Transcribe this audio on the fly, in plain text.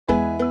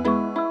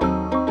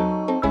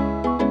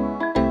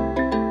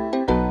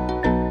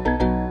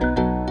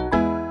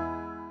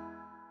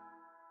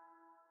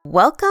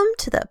Welcome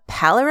to the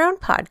Pal Around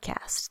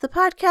Podcast, the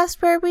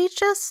podcast where we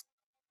just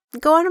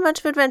go on a bunch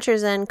of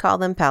adventures and call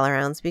them Pal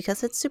Arounds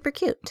because it's super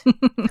cute.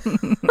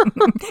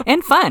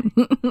 And fun.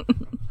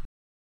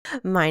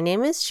 My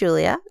name is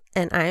Julia,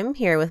 and I'm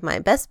here with my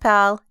best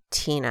pal,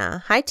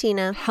 Tina. Hi,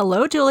 Tina.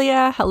 Hello,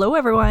 Julia. Hello,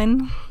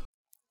 everyone.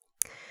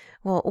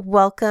 Well,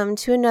 welcome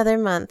to another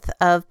month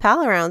of Pal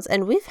Arounds,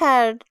 and we've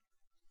had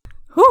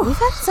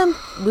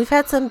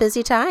some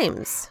busy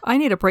times. I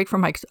need a break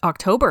from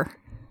October.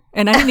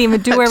 And I didn't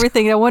even do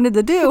everything I wanted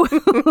to do.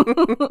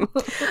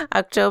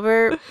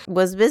 October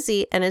was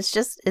busy, and it's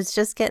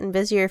just getting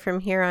busier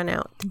from here on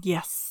out.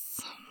 Yes.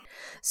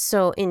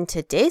 So in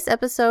today's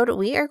episode,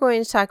 we are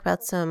going to talk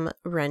about some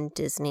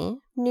RunDisney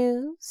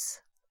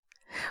news.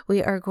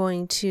 We are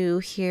going to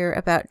hear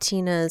about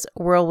Tina's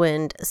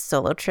whirlwind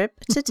solo trip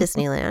to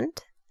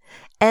Disneyland.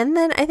 And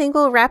then I think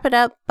we'll wrap it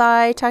up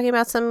by talking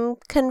about some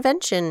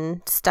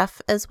convention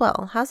stuff as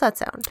well. How's that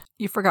sound?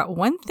 You forgot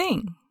one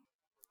thing.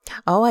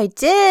 Oh, I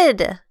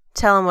did.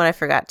 Tell them what I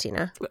forgot,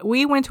 Tina.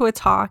 We went to a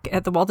talk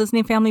at the Walt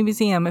Disney Family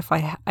Museum.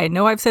 I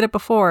know I've said it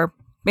before.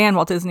 Man,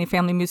 Walt Disney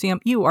Family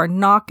Museum, you are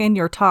knocking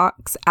your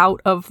talks out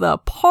of the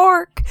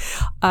park.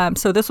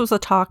 So this was a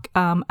talk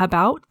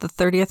about the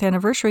 30th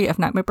anniversary of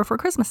Nightmare Before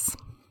Christmas.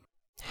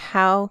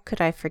 How could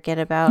I forget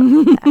about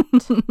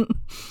that?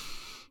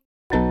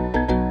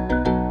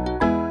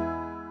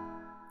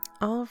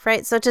 All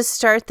right. So to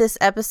start this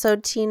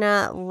episode,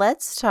 Tina,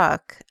 let's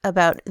talk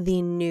about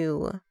the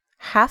new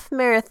half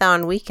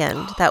marathon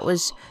weekend that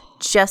was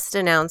just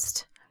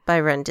announced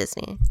by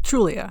RunDisney.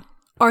 Julia,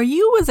 are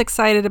you as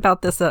excited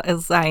about this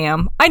as I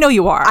am? I know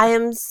you are. I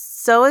am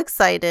so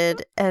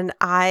excited, and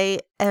I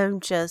am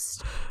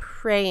just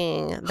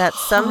praying that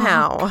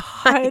somehow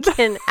I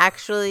can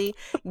actually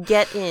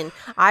get in.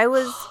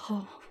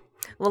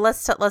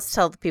 Let's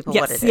tell the people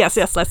what it is.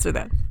 Yes, let's do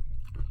that.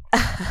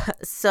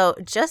 So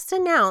just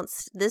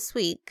announced this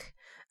week,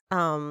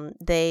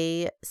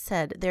 they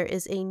said there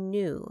is a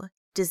new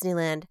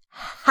Disneyland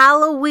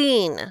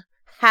Halloween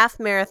half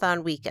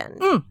marathon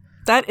weekend.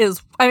 That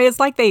is, it's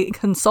like they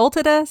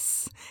consulted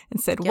us and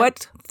said, Yep.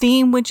 What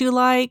theme would you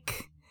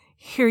like?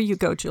 Here you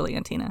go, Julia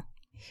and Tina.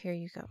 Here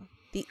you go.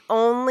 The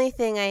only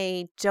thing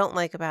I don't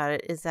like about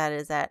it is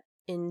that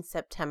in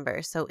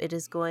September, so it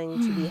is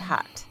going to be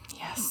hot.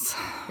 Yes.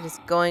 It is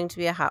going to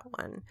be a hot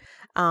one.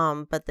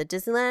 But the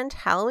Disneyland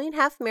Halloween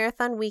half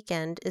marathon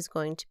weekend is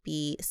going to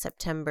be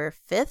September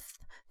 5th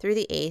through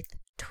the 8th,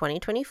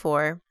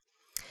 2024.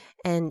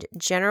 And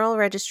general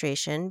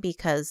registration,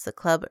 because the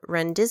club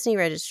RunDisney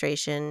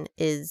registration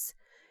is,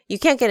 you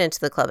can't get into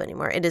the club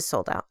anymore. It is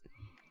sold out.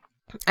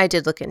 I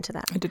did look into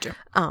that. I did too.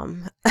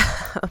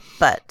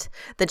 But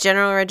the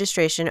general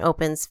registration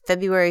opens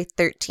February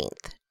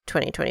 13th,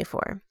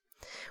 2024,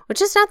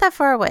 which is not that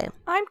far away.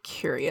 I'm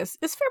curious.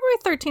 Is February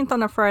 13th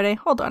on a Friday?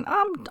 Hold on.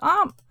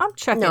 I'm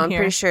checking here. No, I'm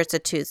pretty sure it's a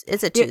Tuesday.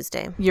 It's a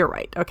Tuesday. You're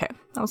right. Okay.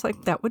 I was like,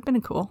 that would have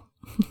been cool.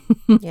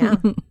 Yeah.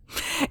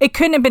 It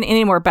couldn't have been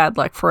any more bad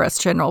luck for us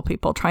general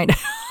people trying to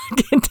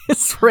get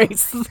this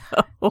race,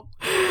 though.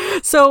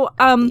 So,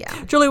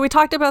 Julie, we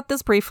talked about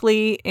this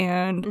briefly,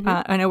 and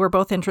I know we're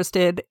both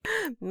interested.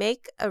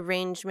 Make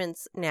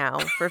arrangements now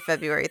for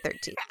February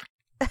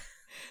 13th.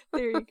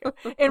 There you go.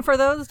 And for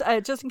those,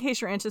 just in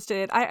case you're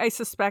interested, I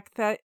suspect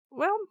that,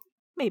 well,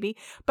 maybe,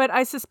 but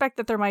I suspect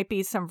that there might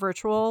be some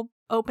virtual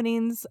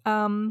openings.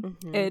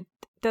 It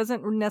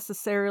doesn't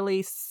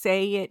necessarily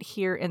say it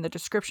here in the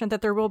description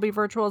that there will be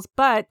virtuals,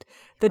 but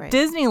the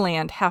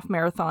Disneyland half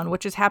marathon,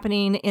 which is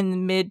happening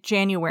in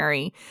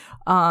mid-January,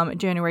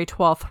 January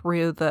 12th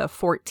through the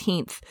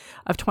 14th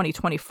of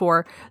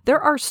 2024, there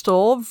are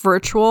still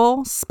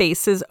virtual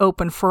spaces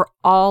open for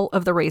all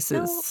of the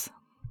races.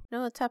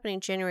 No, it's happening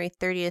January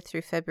 30th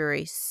through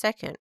February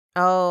 2nd.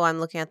 Oh,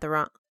 I'm looking at the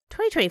wrong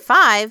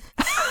 2025.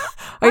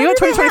 Are you at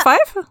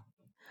 2025?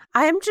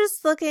 I'm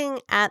just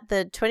looking at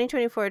the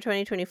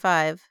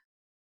 2024-2025.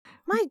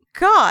 My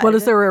God. What,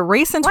 is there a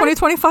race in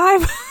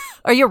 2025?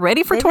 Are you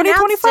ready for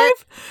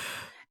 2025?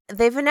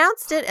 They've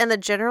announced it, and the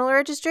general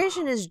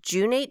registration is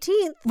June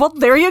 18th. Well,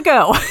 there you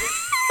go.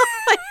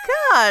 Oh my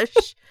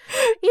gosh.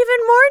 Even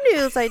more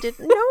news I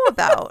didn't know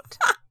about.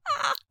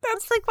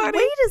 That's like, funny.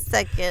 Wait a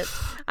second.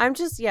 I'm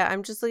just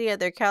looking at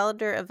their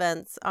calendar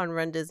events on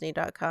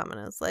RunDisney.com,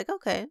 and I was like,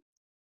 okay.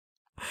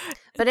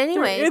 But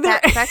anyway,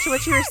 back to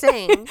what you were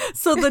saying.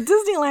 So the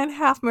Disneyland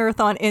Half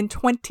Marathon in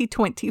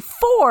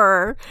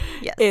 2024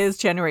 is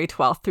January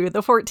 12th through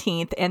the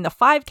 14th. And the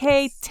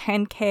 5K,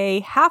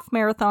 10K, Half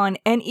Marathon,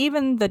 and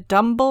even the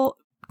Dumbledore.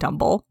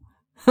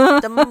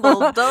 The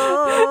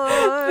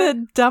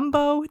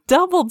Dumbo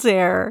Double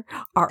Dare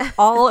are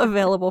all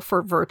available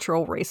for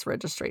virtual race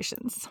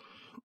registrations.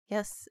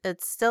 Yes,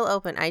 it's still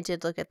open. I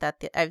did look at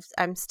that.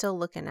 I'm still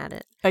looking at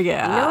it.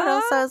 Yeah. You know what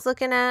else I was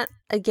looking at?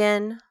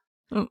 Again,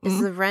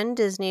 is the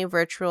RunDisney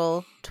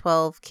virtual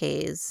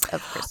 12Ks of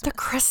Christmas. The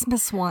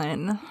Christmas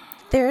one.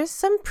 There is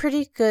some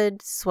pretty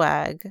good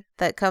swag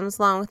that comes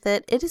along with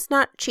it. It is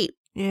not cheap.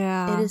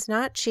 Yeah. It is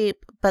not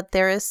cheap, but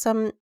there is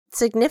some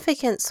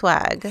significant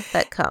swag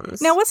that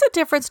comes. Now, what's the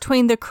difference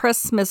between the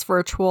Christmas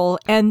virtual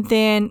and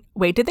then,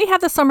 wait, did they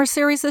have the summer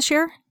series this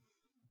year?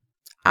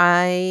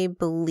 I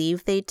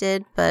believe they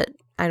did, but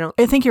I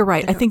think you're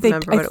right. I think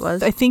remember what it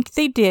was. I think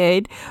they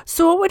did.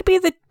 So what would be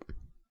the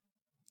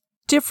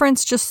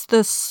difference? Just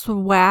the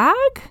swag?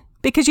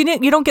 Because you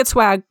don't get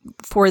swag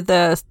for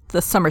the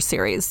summer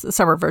series, the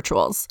summer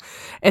virtuals.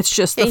 It's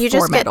just the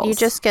four medals. You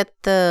just get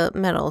the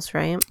medals,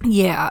 right?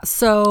 Yeah.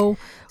 So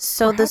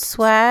the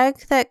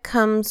swag that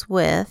comes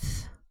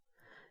with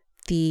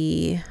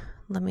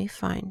let me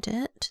find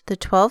it, the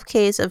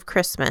 12Ks of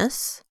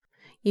Christmas,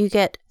 you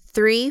get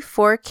 3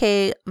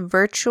 4K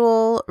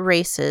virtual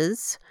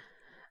races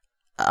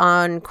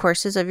on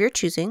courses of your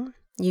choosing.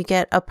 You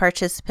get a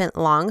participant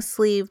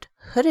long-sleeved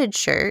hooded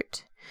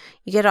shirt.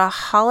 You get a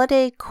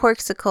holiday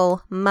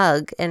corksicle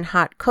mug and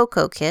hot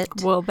cocoa kit.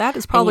 Well, that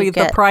is probably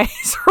the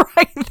price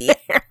right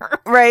there.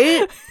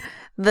 Right?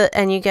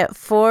 And you get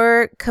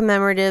 4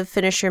 commemorative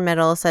finisher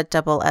medals that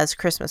double as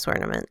Christmas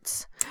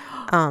ornaments.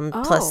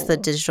 Plus the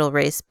digital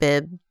race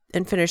bib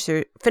and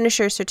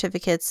finisher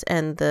certificates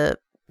and the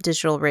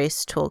digital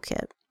race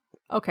toolkit.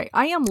 Okay,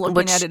 I am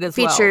looking at it as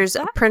well. Which features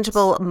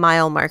printable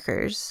mile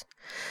markers.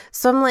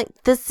 So I'm like,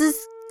 this is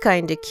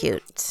kind of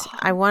cute.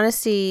 I want to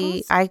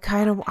see. I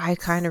kind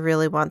of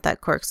really want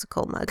that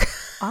corksicle mug.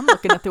 I'm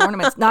looking at the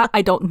ornaments.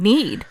 I don't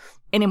need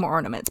any more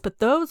ornaments, but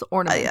those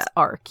ornaments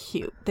are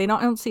cute. I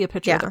don't see a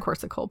picture of the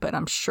corksicle, but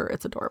I'm sure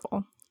it's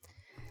adorable.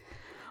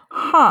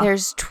 Huh.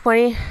 There's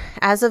 20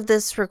 as of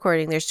this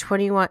recording. There's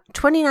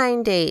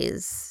 29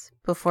 days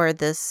before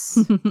this.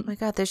 Oh my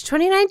God, there's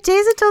 29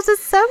 days until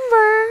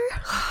December.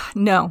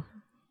 No.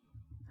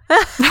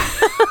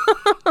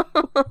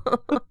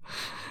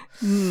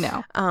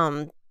 No.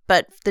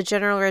 But the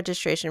general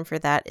registration for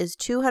that is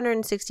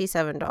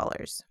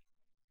 $267.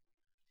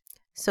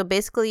 So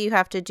basically you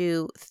have to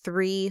do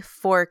 3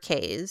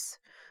 4Ks,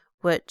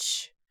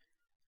 which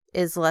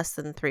is less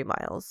than 3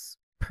 miles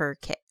per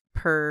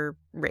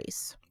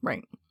race.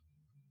 Right.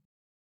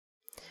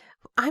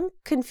 I'm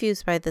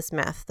confused by this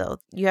math though.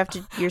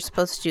 You're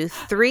supposed to do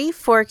 3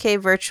 4K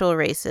virtual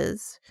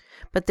races,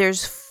 but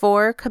there's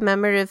 4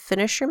 commemorative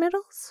finisher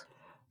medals?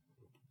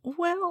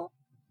 Well,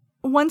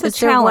 one's a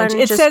challenge.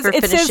 It says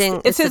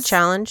it's a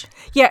challenge.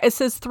 Yeah, it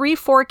says 3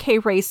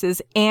 4K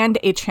races and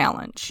a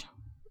challenge.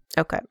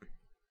 Okay.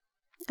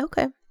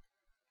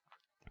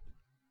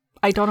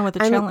 I don't know what the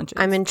challenge is.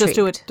 I'm intrigued. Just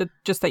do it.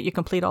 Just that you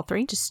complete all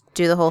 3. Just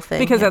do the whole thing.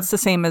 Because that's the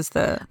same as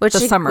the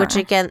summer. Which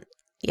again,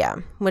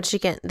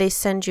 they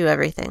send you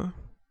everything.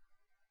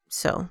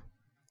 So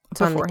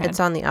it's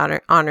on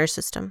the honor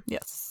system.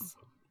 Yes.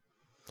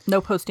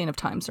 No posting of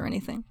times or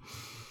anything.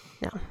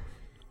 No.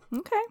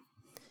 Okay.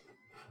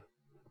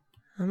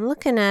 I'm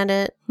looking at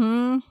it.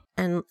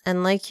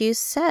 And like you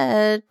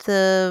said,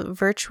 the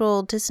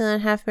virtual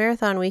Disneyland Half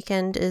Marathon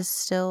weekend is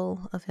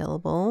still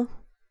available.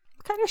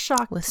 Kind of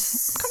shocked. With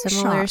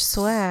similar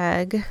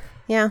swag.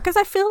 Yeah. Because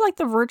I feel like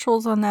the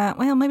virtuals on that,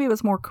 well, maybe it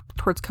was more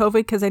towards COVID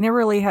because they never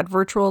really had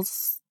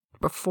virtuals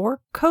before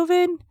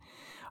COVID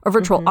or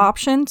virtual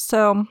options.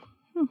 So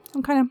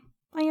I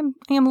am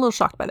a little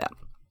shocked by that.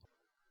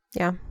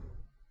 Yeah.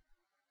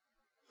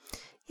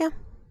 Yeah.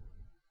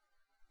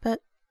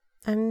 But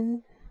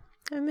I'm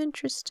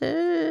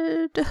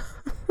interested.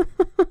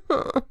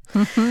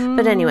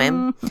 But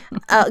anyway,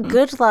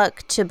 good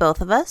luck to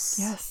both of us.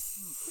 Yes.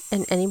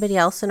 And anybody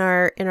else in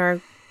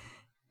our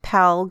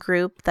pal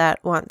group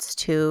that wants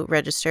to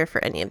register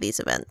for any of these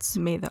events.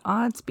 May the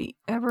odds be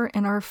ever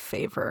in our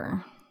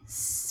favor.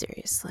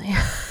 Seriously.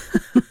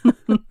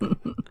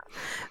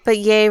 But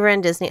yay,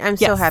 RunDisney. I'm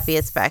so happy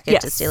it's back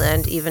at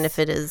Disneyland, even if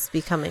it is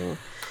becoming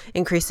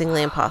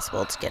increasingly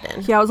impossible to get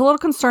in. Yeah, I was a little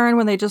concerned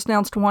when they just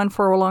announced one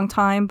for a long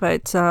time,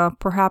 but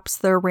perhaps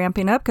they're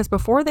ramping up because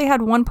before they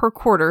had 1 per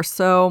quarter.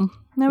 So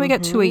now we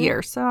got 2 a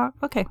year. So,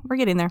 okay, we're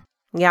getting there.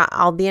 Yeah,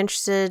 I'll be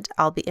interested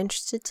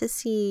to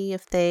see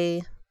if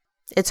they...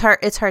 It's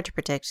hard to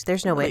predict.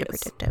 There's no way to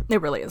predict it.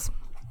 It really is.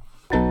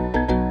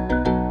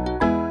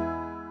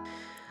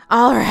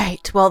 All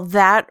right. Well,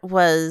 that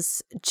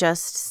was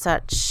just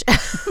such...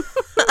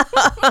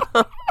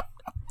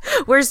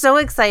 We're so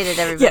excited,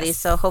 everybody. Yes.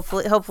 So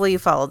hopefully you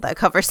followed that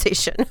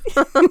conversation.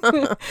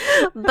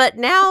 But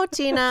now,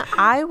 Tina,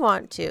 I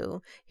want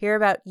to hear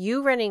about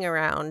you running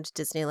around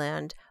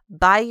Disneyland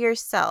by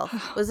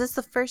yourself. Was this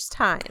the first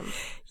time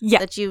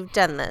that you've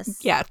done this?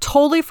 Yeah,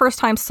 totally first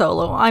time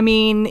solo. I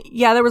mean,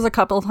 yeah, there was a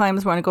couple of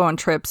times when I go on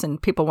trips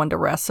and people wanted to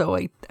rest, so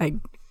I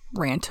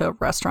ran to a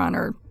restaurant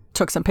or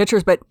took some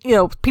pictures, but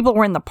people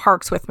were in the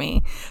parks with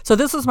me. So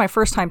this was my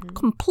first time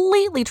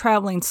completely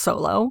traveling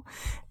solo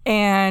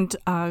and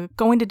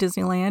going to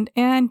Disneyland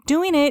and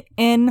doing it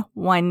in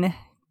one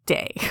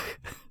day.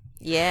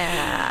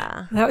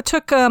 Yeah. It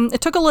took a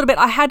little bit.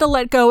 I had to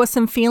let go of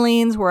some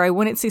feelings where I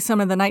wouldn't see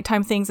some of the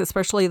nighttime things,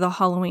 especially the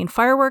Halloween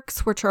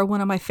fireworks, which are one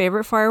of my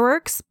favorite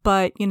fireworks.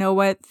 But you know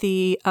what?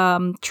 The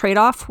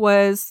trade-off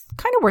was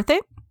kind of worth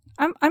it.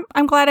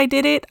 I'm glad I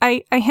did it.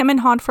 I hem and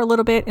hawed for a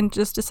little bit and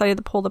just decided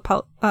to pull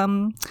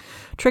the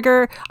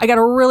trigger. I got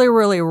a really,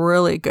 really,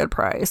 really good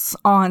price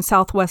on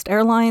Southwest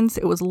Airlines.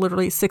 It was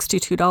literally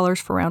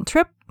 $62 for round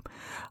trip.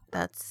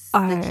 That's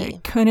the key.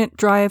 I couldn't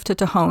drive to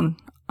Tejon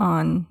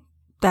on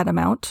that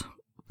amount,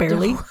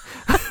 barely.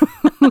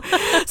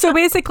 So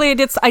basically,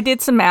 I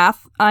did some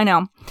math. I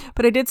know,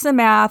 but I did some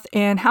math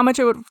and how much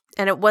it would.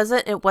 And it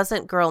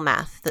wasn't girl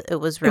math. It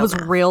was real. It was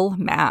math. real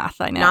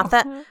math. I know. Not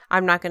that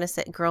I'm not going to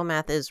say girl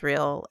math is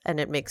real, and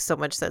it makes so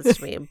much sense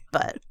to me.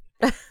 But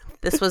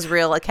this was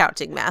real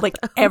accounting math. Like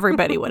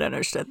everybody would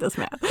understand this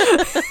math,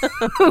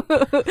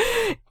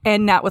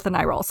 and not with an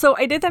eye roll. So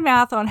I did the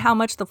math on how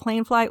much the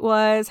plane flight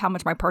was, how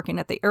much my parking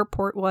at the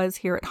airport was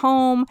here at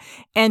home,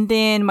 and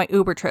then my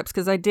Uber trips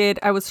because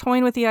I was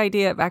toying with the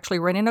idea of actually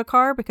renting a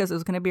car because it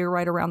was going to be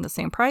right around the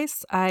same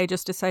price. I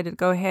just decided to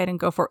go ahead and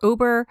go for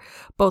Uber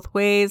both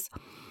ways.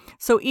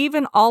 So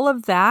even all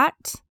of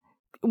that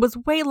was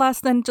way less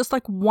than just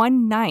like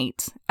one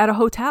night at a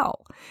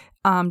hotel.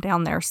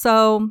 Down there.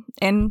 So,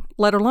 and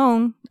let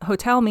alone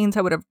hotel means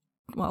I would have,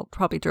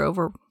 probably drove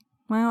or,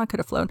 I could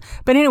have flown.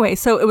 But anyway,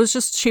 so it was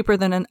just cheaper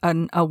than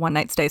a one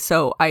night stay.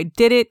 So I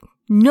did it.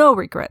 No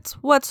regrets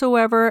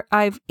whatsoever.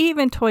 I've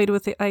even toyed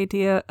with the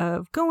idea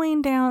of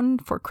going down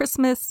for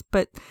Christmas,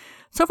 but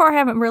so far I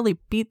haven't really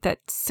beat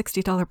that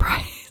 $60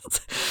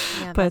 price.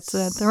 Yeah, but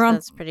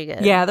that's pretty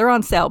good. Yeah, they're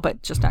on sale,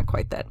 but just not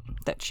quite that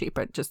cheap.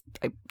 I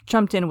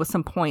jumped in with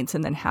some points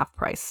and then half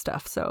price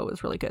stuff. So it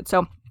was really good.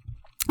 So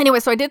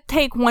anyway, so I did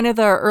take one of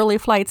the early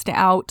flights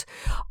out.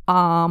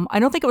 I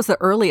don't think it was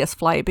the earliest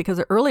flight because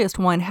the earliest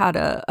one had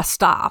a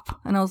stop.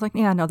 And I was like,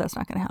 yeah, no, that's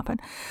not going to happen.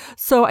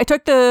 So I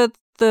took the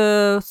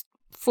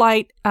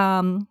flight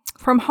from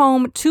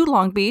home to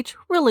Long Beach.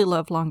 Really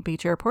love Long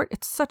Beach Airport.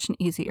 It's such an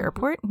easy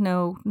airport.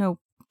 No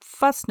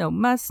fuss, no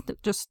muss,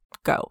 just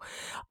go.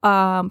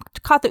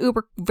 Caught the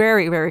Uber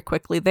very, very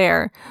quickly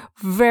there.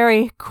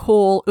 Very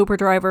cool Uber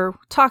driver.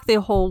 Talked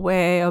the whole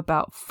way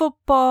about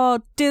football,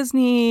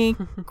 Disney,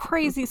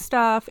 crazy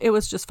stuff. It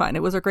was just fun.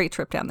 It was a great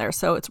trip down there.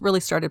 So it's really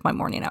started my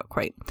morning out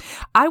great.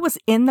 I was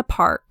in the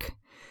park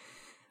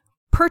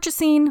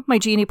purchasing my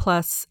Genie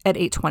Plus at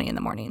 8:20 in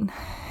the morning.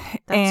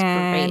 That's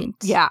great.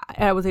 Yeah,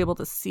 I was able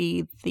to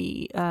see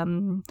the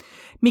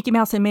Mickey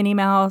Mouse and Minnie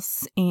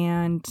Mouse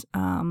and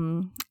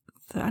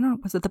I don't know,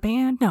 was it the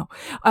band? No.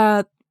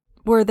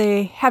 Where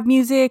they have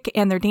music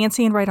and they're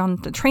dancing right on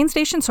the train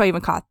station. So I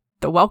even caught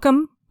the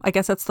welcome. I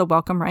guess that's the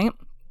welcome, right?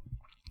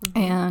 Mm-hmm.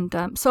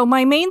 And so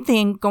my main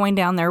thing going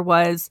down there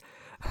was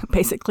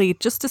basically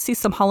just to see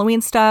some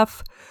Halloween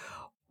stuff,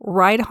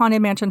 ride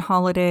Haunted Mansion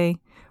Holiday,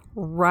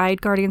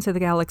 ride Guardians of the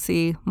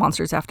Galaxy,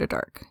 Monsters After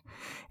Dark.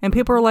 And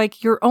people are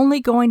like, you're only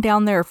going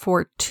down there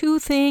for two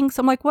things.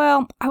 I'm like,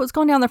 well, I was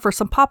going down there for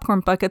some popcorn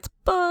buckets,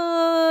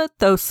 but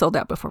those sold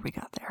out before we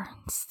got there.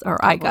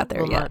 Or I got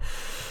there yet.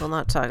 We'll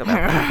not talk about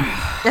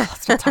that.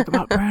 Let's not talk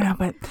about Bruno,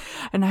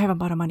 and I haven't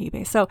bought them on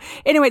eBay. So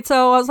anyway,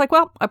 so I was like,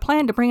 well, I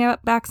planned to bring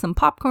back some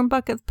popcorn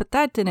buckets, but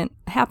that didn't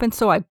happen.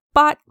 So I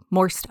bought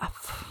more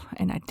stuff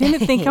and I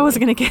didn't think I was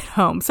going to get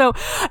home. So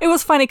it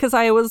was funny because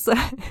I was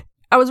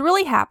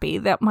really happy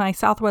that my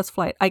Southwest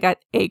flight, I got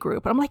A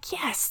group. And I'm like,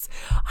 yes,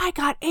 I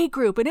got A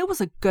group. And it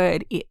was a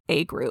good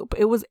A group.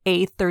 It was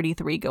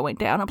A33 going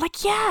down. I'm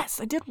like, yes,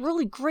 I did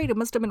really great. It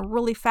must have been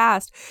really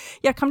fast.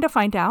 Yeah, come to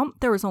find out,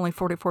 there was only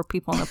 44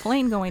 people on the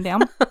plane going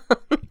down.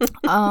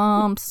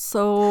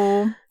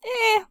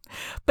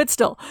 But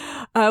still,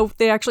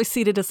 they actually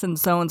seated us in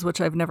zones, which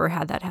I've never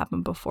had that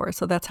happen before.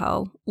 So that's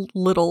how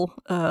little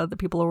the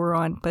people were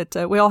on. But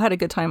we all had a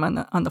good time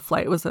on the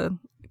flight. It was a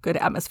good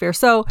atmosphere.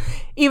 So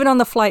even on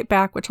the flight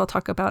back, which I'll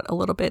talk about a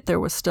little bit, there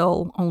was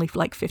still only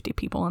like 50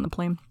 people on the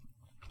plane.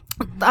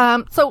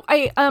 So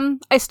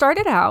I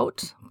started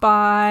out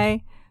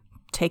by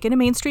taking a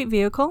Main Street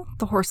vehicle,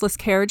 the horseless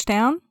carriage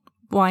down.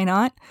 Why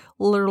not?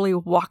 Literally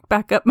walked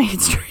back up Main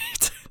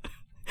Street.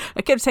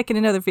 I could have taken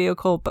another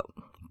vehicle, but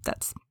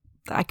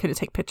I could have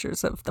taken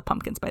pictures of the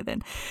pumpkins by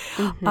then.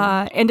 Mm-hmm.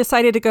 And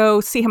decided to go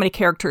see how many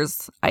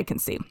characters I can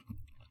see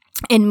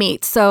and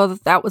meet. So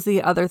that was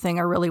the other thing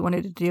I really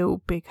wanted to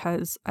do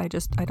because I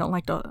don't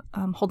like to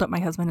hold up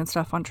my husband and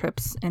stuff on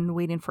trips and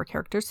waiting for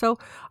characters. So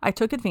I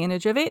took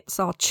advantage of it.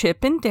 Saw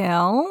Chip and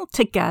Dale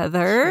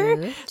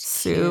together.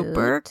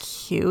 Super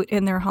cute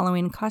in their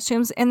Halloween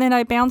costumes. And then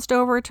I bounced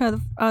over to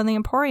the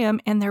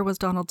Emporium and there was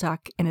Donald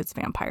Duck in its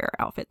vampire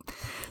outfit.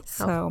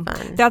 So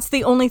that's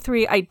the only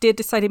three I did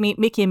decide to meet.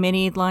 Mickey and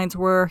Minnie lines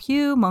were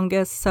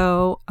humongous.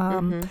 So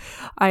when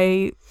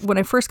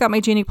I first got my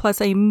Genie Plus,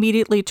 I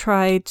immediately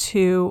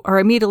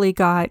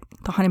got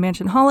the Haunted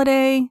Mansion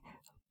Holiday.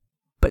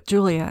 But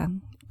Julia,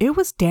 it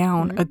was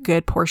down a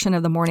good portion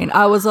of the morning.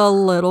 I was a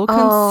little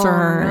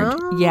concerned.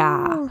 Oh, no.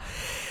 Yeah.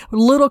 A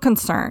little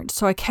concerned.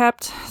 So I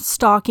kept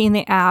stalking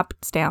the app.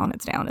 It's down.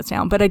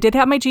 But I did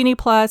have my Genie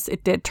Plus.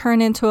 It did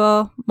turn into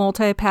a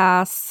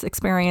multi-pass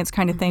experience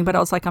kind of thing. But I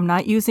was like, I'm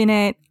not using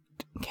it.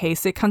 In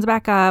case it comes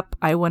back up,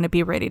 I want to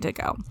be ready to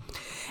go.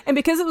 And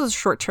because it was a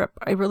short trip,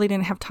 I really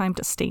didn't have time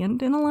to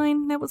stand in a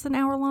line that was an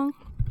hour long.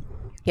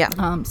 Yeah.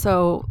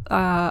 So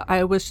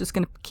I was just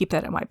going to keep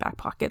that in my back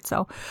pocket.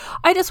 So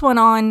I just went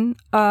on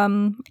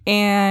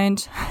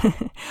and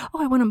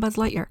I went on Buzz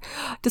Lightyear.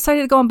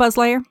 Decided to go on Buzz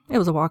Lightyear. It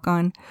was a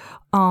walk-on.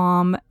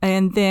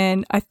 And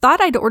then I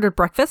thought I'd ordered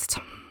breakfast.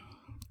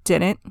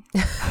 Didn't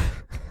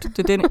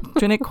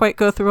quite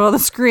go through all the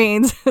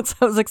screens. So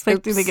I was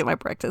expecting to get my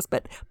breakfast,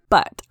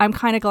 but I'm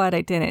kind of glad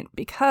I didn't,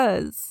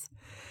 because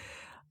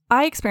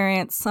I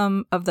experienced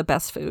some of the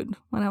best food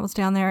when I was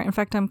down there. In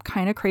fact, I'm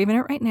kind of craving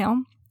it right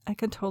now. I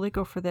could totally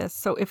go for this.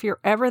 So if you're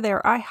ever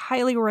there, I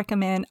highly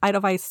recommend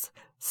Edelweiss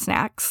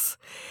snacks.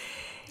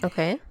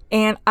 Okay.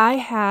 And I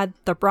had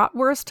the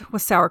bratwurst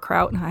with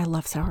sauerkraut, and I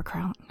love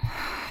sauerkraut.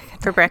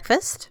 For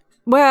breakfast?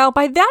 Well,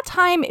 by that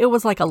time, it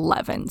was like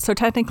 11. So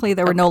technically,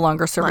 they were no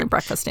longer serving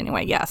breakfast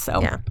anyway. Yeah,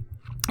 so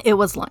it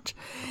was lunch.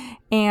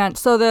 And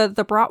so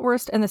the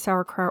bratwurst and the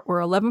sauerkraut were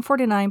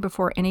 $11.49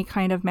 before any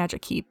kind of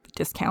Magic Keep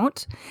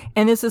discount.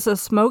 And this is a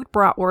smoked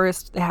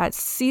bratwurst that had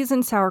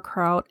seasoned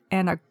sauerkraut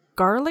and a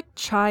garlic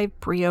chive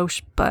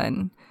brioche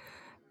bun.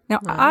 Now,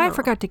 I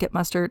forgot to get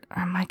mustard.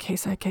 In my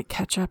case, I get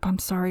ketchup. I'm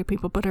sorry,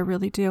 people, but I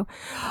really do.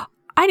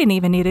 I didn't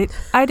even need it.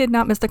 I did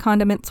not miss the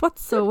condiments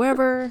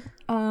whatsoever.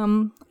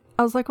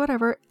 I was like,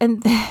 whatever.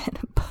 And then,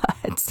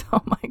 but,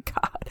 oh my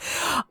God.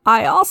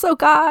 I also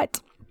got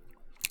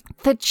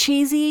the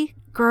cheesy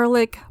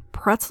garlic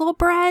pretzel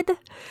bread,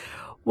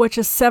 which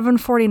is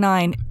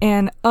 $7.49.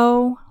 And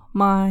oh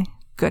my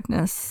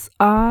goodness,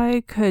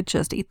 I could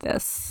just eat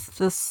this.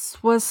 This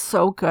was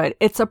so good.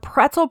 It's a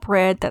pretzel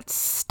bread that's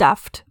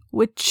stuffed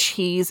with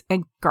cheese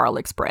and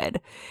garlic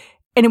spread,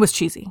 and it was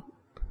cheesy.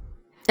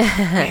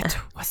 It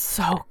was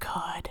so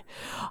good.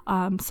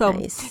 So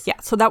nice. Yeah,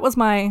 so that was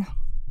my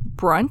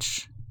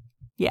brunch.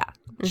 Yeah,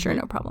 sure,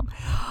 no problem.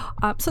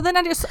 So then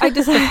I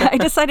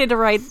decided to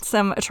ride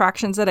some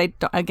attractions that I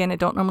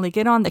don't normally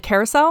get on. The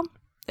carousel,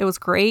 it was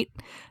great.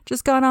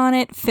 Just got on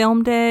it,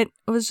 filmed it.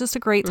 It was just a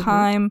great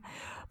time.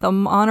 The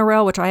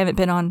monorail, which I haven't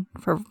been on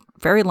for a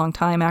very long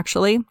time,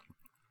 actually.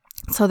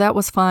 So that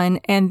was fun.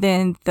 And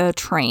then the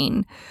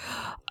train.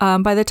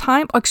 By the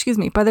time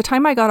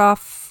I got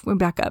off, we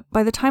back up.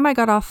 By the time I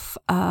got off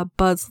by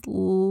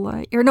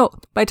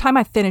the time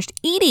I finished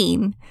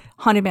eating,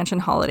 Haunted Mansion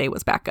Holiday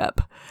was back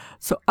up.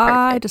 So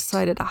I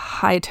decided to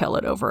hightail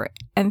it over.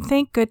 And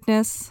thank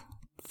goodness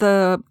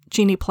the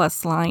Genie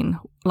Plus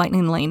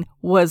Lightning Lane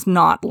was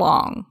not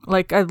long.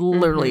 Like I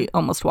literally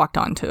almost walked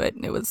onto it.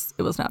 It was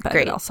not bad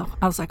at all. So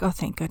I was like, oh,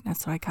 thank goodness.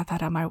 So I got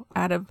that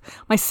out of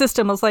my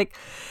system. I was like,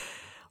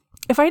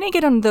 if I didn't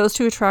get on those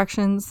two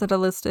attractions that I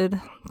listed,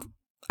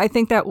 I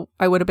think that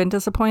I would have been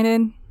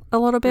disappointed a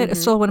little bit. It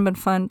still would have been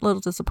fun, a little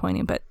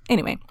disappointing. But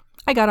anyway,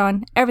 I got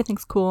on.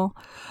 Everything's cool.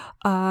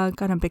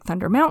 Got on Big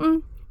Thunder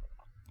Mountain.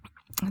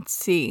 Let's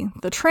see.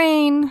 The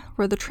train.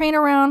 Rode the train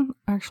around.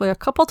 Actually, a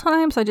couple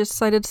times. I just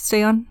decided to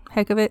stay on.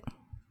 Heck of it.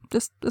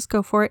 Just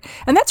go for it.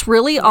 And that's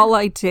really all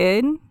I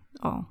did.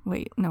 Oh,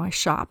 wait. No, I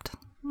shopped.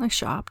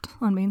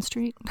 On Main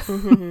Street.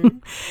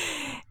 And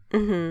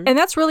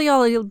that's really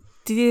all I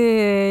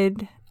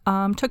did.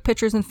 Took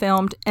pictures and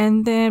filmed.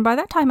 And then by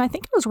that time, I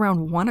think it was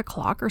around 1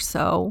 o'clock or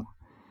so.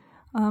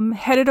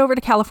 Headed over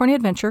to California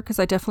Adventure because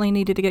I definitely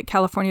needed to get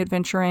California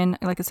Adventure in.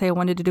 Like I say, I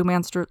wanted to do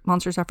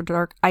Monsters After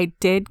Dark. I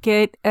did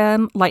get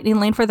Lightning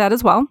Lane for that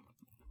as well.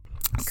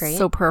 Great.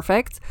 So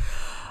perfect.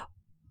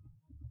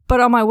 But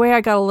on my way,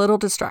 I got a little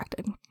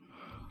distracted.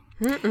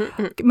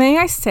 May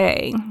I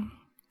say,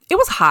 it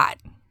was hot.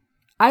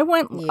 I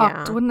went,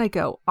 when did I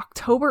go?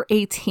 October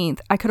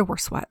 18th. I could have wore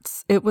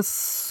sweats. It was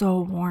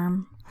so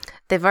warm.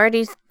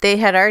 They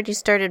had already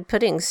started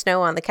putting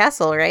snow on the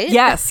castle, right?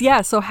 Yes,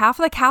 yeah. So half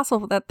of the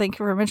castle, thank you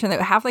for mentioning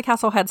that, half the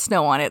castle had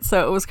snow on it.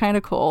 So it was kind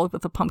of cool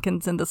with the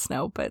pumpkins and the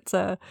snow. But,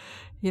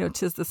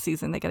 'tis the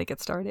season. They got to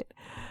get started.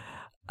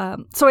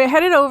 So I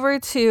headed over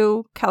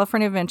to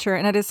California Adventure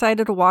and I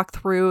decided to walk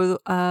through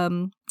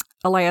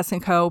Elias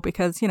 & Co.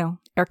 because,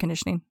 air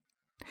conditioning.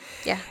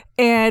 Yeah.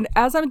 And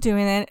as I'm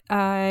doing it,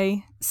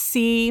 I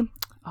see,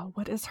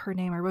 what is her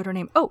name? I wrote her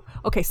name. Oh,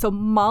 okay. So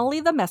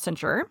Molly the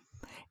Messenger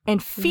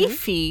and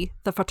Fifi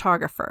the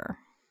photographer.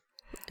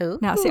 Ooh.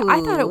 Now, see,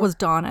 I thought it was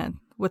Donna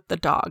with the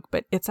dog,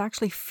 but it's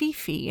actually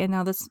Fifi. And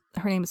now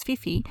her name is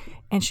Fifi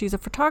and she's a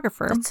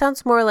photographer. That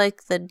sounds more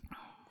like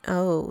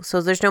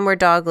so there's no more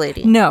dog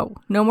lady. No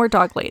more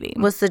dog lady.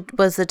 Was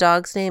the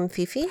dog's name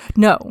Fifi?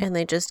 No. And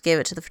they just gave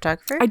it to the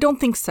photographer? I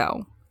don't think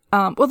so.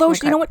 Although,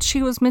 you know what?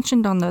 She was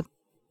mentioned on the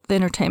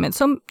entertainment.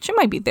 So she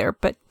might be there,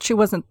 but she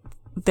wasn't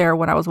there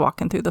when I was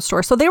walking through the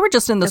store. So they were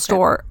just in the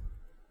store,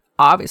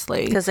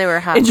 obviously. Because they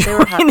were hot.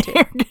 Enjoying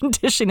air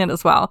conditioning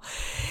as well.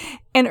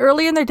 And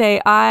early in the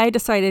day, I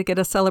decided to get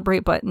a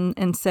celebrate button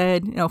and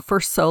said,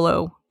 first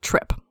solo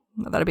trip.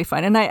 That'd be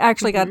fun. And I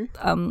actually got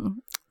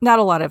not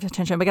a lot of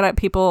attention, but I got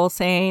people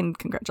saying,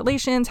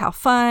 congratulations, how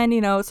fun,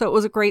 So it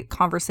was a great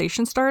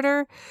conversation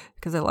starter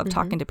because I love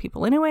talking to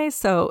people anyway.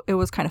 So it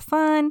was kind of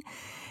fun.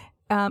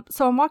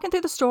 So I'm walking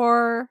through the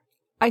store.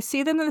 I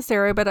see them in this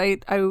area, but I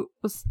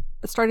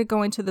started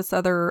going to this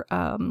other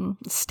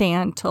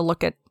stand to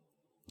look at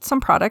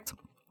some product.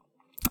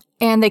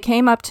 And they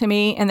came up to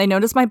me and they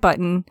noticed my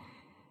button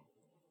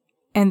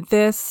And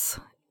this,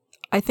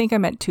 I think I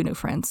met 2 new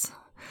friends.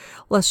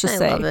 Let's just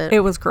say love it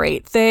was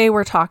great. They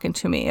were talking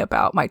to me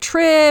about my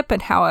trip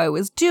and how I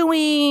was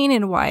doing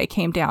and why I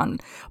came down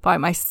by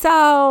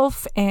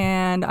myself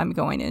and I'm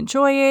going to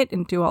enjoy it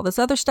and do all this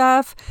other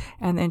stuff.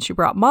 And then she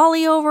brought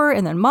Molly over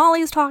and then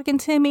Molly's talking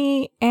to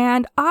me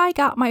and I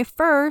got my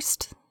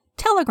first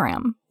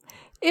telegram.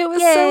 It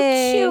was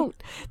so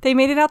cute. They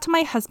made it out to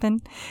my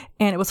husband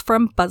and it was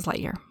from Buzz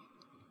Lightyear.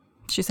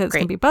 She said it's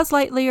going to be Buzz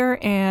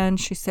Lightyear and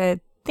she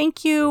said,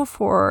 thank you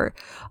for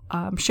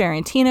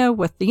sharing Tina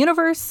with the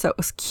universe. So it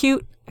was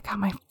cute.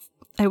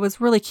 It was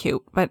really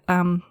cute. But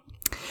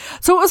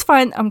so it was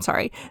fun. I'm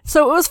sorry.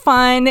 So it was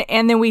fun.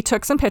 And then we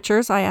took some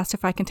pictures. I asked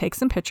if I can take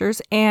some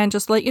pictures. And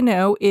just to let you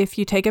know, if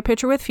you take a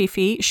picture with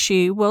Fifi,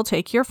 she will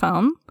take your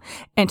phone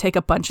and take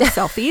a bunch of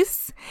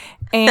selfies.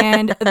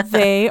 And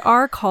they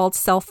are called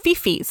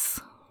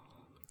selfifis.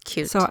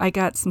 Cute. So I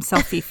got some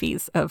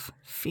selfifis of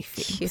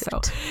Fifi. Cute.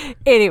 So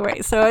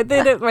anyway, so I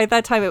did it right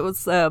that time. It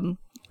was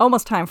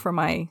almost time for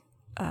my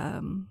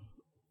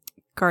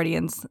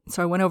Guardians.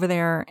 So I went over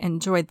there,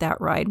 enjoyed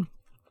that ride.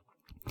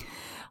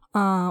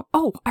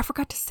 Oh, I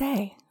forgot to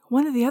say,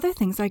 one of the other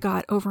things I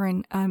got over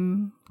in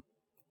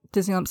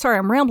Disneyland, sorry,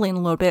 I'm rambling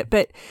a little bit,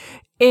 but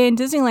in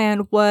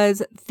Disneyland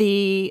was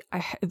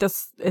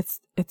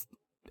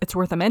it's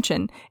worth a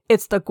mention.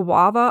 It's the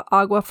guava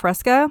agua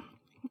fresca.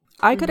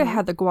 I could have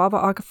had the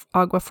guava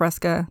agua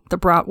fresca, the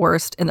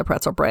bratwurst, and the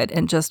pretzel bread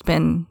and just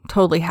been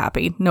totally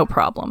happy. No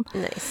problem.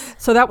 Nice.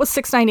 So that was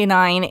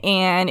 $6.99,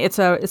 and it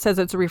says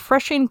it's a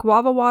refreshing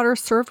guava water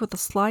served with a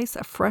slice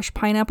of fresh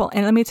pineapple.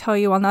 And let me tell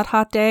you, on that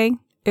hot day,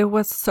 it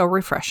was so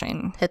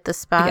refreshing. Hit the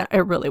spot. Yeah,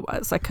 it really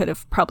was. I could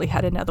have probably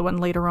had another one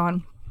later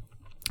on,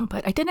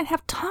 but I didn't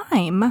have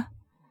time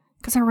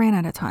because I ran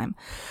out of time.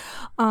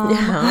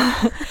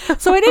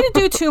 So I didn't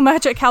do too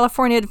much at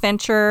California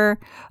Adventure.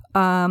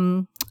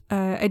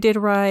 I did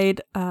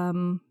ride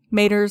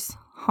Mater's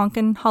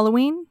Honkin'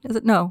 Halloween. Is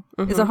it? No.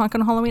 Is it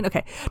Honkin' Halloween?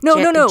 Okay. No.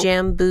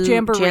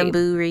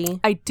 Jamboree.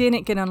 I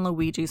didn't get on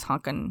Luigi's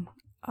Honkin'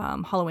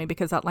 Halloween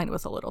because that line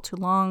was a little too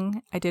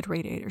long. I did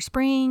Radiator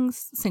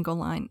Springs, single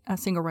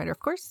rider, of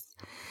course.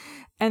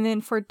 And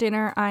then for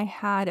dinner, I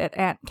had at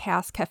Aunt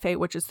Cass Cafe,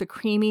 which is the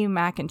creamy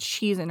mac and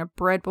cheese in a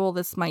bread bowl.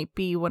 This might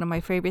be one of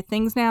my favorite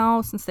things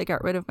now since they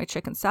got rid of my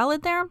chicken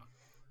salad there.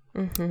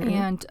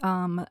 And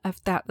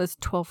if that was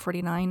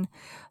 $12.49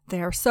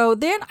 there. So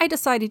then I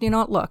decided,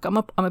 look, I'm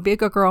a big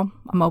girl.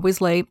 I'm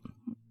always late.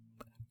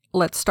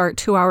 Let's start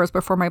 2 hours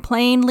before my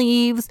plane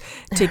leaves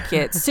to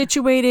get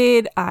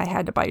situated. I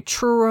had to buy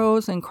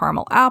churros and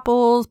caramel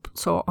apples.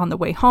 So on the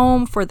way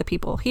home for the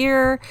people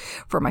here,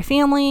 for my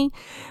family,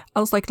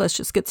 I was like, let's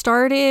just get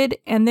started.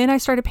 And then I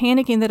started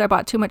panicking that I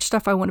bought too much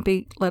stuff. I wouldn't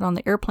be let on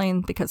the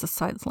airplane because of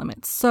size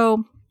limits.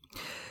 So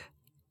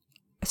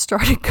I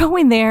started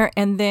going there,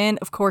 and then,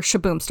 of course,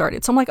 Shaboom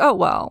started. So I'm like, oh,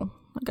 well,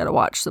 I got to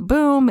watch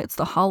Shaboom. It's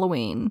the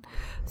Halloween.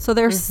 So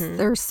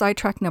there's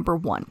sidetrack number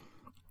 1.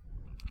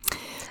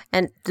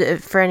 And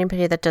for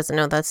anybody that doesn't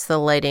know, that's the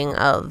lighting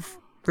of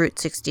Route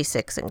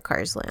 66 in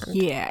Cars Land.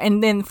 Yeah,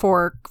 and then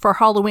for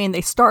Halloween,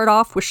 they start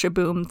off with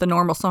Shaboom, the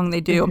normal song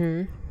they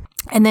do.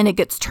 And then it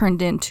gets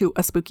turned into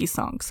a spooky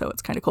song, so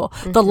it's kind of cool.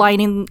 The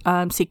lighting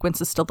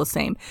sequence is still the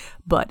same,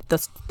 but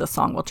the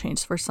song will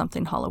change for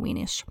something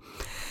Halloween-ish.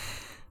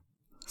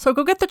 So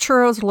go get the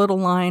churros, a little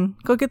line.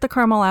 Go get the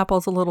caramel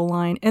apples, a little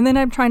line. And then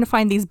I'm trying to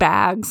find these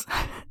bags,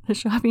 the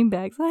shopping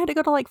bags. I had to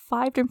go to like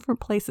 5 different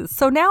places.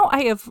 So now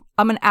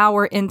I'm an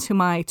hour into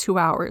my 2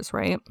 hours,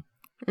 right?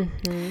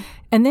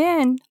 And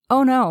then,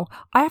 oh no,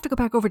 I have to go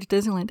back over to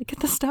Disneyland to get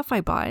the stuff I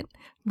bought. I'm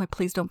like,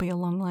 please don't be a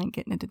long line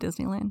getting into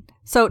Disneyland.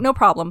 So no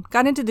problem.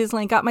 Got into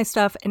Disneyland, got my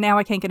stuff, and now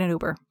I can't get an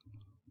Uber.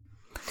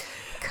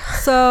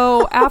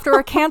 So after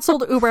a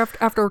canceled Uber,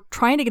 after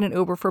trying to get an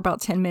Uber for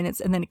about 10 minutes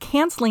and then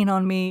canceling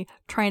on me,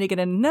 trying to get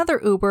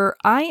another Uber,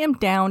 I am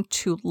down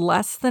to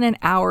less than an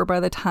hour by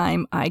the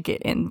time I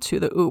get into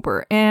the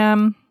Uber.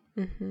 And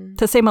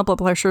to say my blood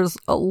pressure is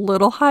a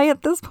little high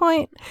at this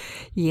point.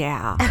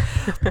 Yeah.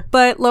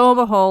 But lo and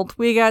behold,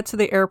 we got to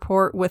the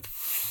airport with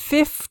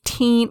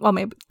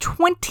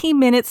 20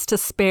 minutes to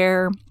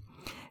spare.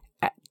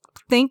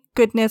 Thank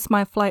goodness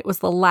my flight was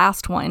the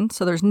last one,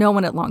 so there's no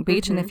one at Long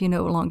Beach. And if you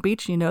know Long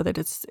Beach, you know that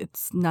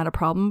it's not a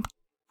problem.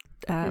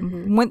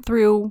 Went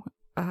through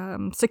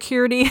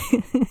security.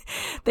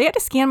 They had to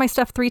scan my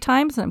stuff 3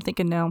 times, and I'm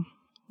thinking, no,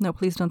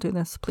 please don't do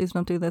this. Please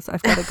don't do this.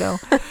 I've got to go.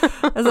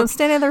 As I'm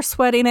standing there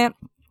sweating it,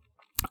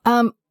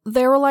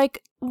 they were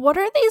like, "What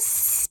are these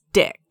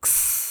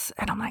sticks?"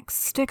 And I'm like,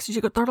 "Sticks?"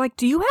 They're like,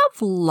 "Do you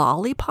have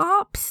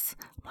lollipops?"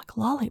 I'm like,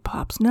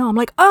 "Lollipops? No." I'm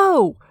like,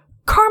 "Oh,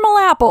 caramel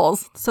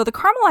apples." So the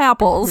caramel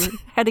apples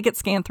had to get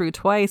scanned through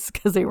twice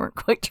because they weren't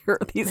quite sure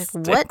of these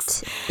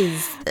sticks. What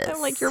is this? I'm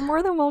like, "You're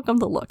more than welcome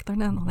to look." They're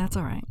no, that's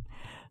all right.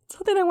 So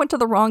then I went to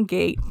the wrong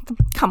gate.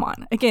 Come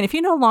on. Again, if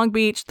you know Long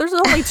Beach, there's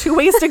only 2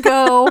 ways to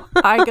go.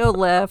 I go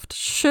left,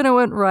 should have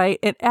went right.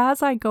 And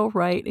as I go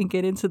right and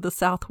get into the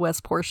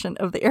southwest portion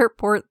of the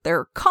airport,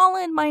 they're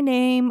calling my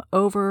name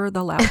over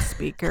the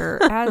loudspeaker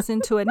as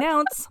in to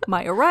announce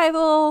my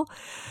arrival.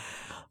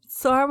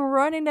 So I'm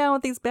running down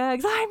with these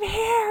bags. I'm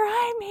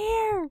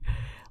here.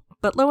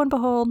 But lo and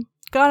behold,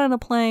 got on a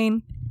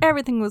plane.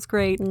 Everything was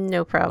great.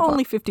 No problem.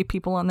 Only 50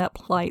 people on that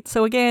flight.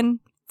 So again,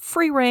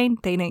 free reign.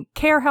 They didn't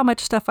care how much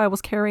stuff I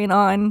was carrying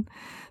on.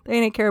 They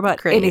didn't care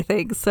about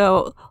anything.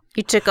 So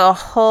you took a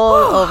whole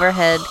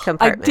overhead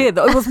compartment. I did.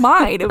 It was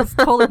mine. It was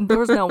totally. There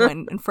was no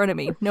one in front of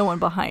me, no one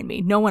behind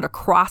me, no one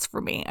across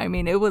from me. I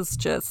mean, it was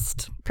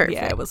just perfect.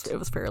 Yeah, it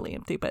was fairly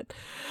empty. But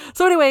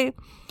so anyway,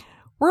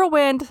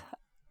 whirlwind.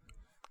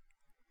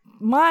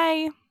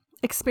 My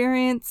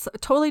experience,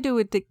 totally do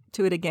it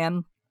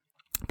again.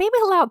 Maybe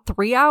allow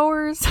 3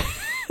 hours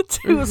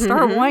to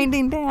start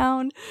winding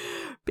down,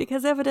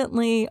 because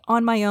evidently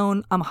on my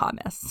own I'm a hot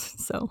mess.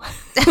 So,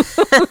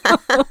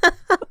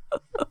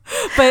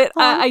 but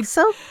I'm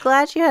so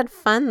glad you had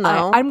fun,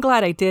 though. I'm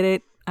glad I did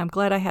it. I'm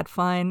glad I had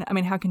fun. I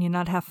mean, how can you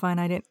not have fun?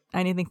 I didn't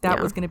think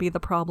that was going to be the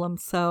problem.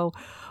 So,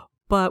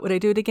 but would I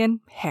do it again?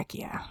 Heck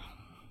yeah.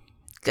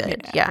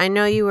 Good. Yeah, I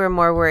know you were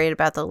more worried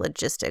about the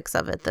logistics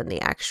of it than the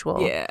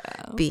actual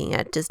being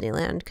at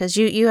Disneyland, because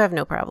you have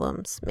no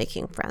problems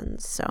making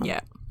friends. So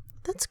yeah,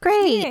 that's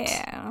great.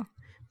 Yeah.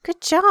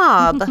 Good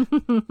job.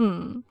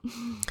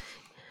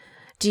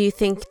 Do you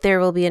think there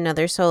will be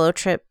another solo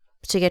trip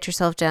to get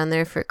yourself down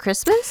there for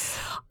Christmas?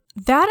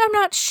 That I'm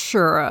not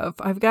sure of.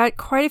 I've got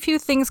quite a few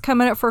things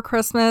coming up for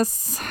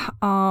Christmas,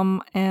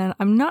 and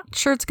I'm not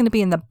sure it's going to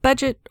be in the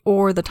budget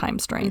or the time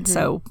strain.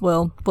 So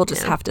we'll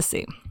just have to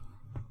see.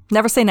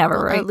 Never say never,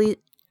 right?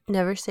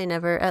 Never say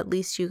never. At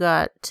least you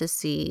got to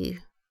see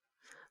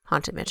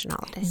Haunted Mansion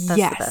Holiday. That's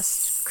the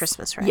best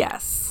Christmas ride.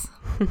 Yes.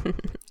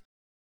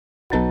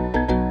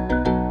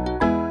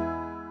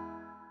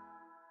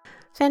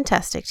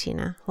 Fantastic,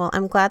 Tina. Well,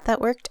 I'm glad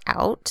that worked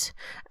out.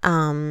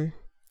 And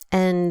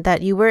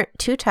that you weren't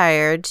too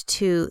tired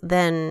to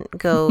then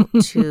go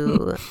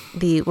to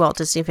the Walt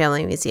Disney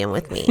Family Museum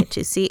with me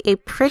to see a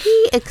pretty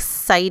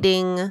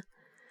exciting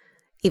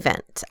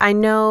event. I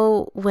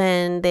know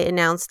when they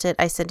announced it,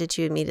 I sent it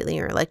to you immediately.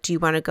 You were like, do you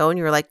want to go? And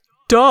you were like,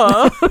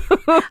 duh.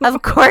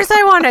 Of course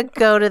I want to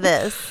go to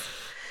this.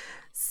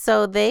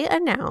 So they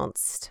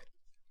announced,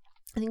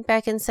 I think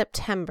back in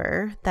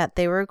September, that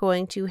they were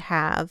going to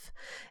have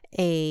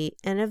an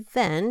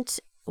event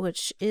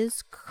which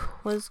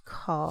was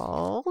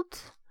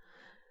called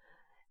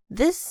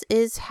This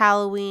is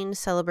Halloween,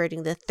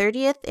 celebrating the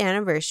 30th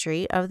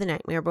anniversary of The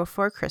Nightmare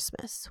Before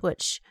Christmas,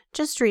 which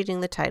just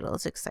reading the title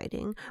is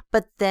exciting.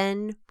 But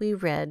then we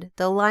read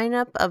the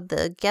lineup of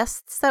the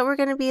guests that were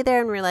going to be there,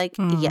 and we're like,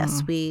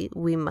 yes, we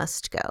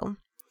must go.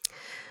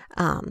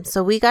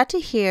 So we got to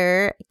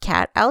hear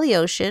Kat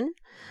Alyoshin,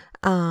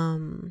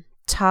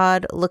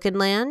 Todd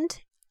Lookinland,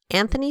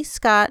 Anthony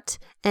Scott,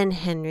 and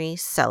Henry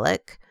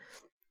Selick,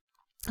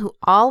 who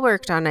all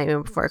worked on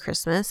Nightmare Before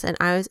Christmas. And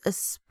I was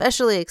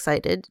especially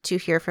excited to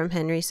hear from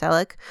Henry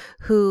Selick,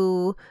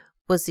 who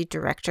was the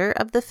director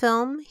of the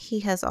film. He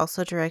has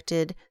also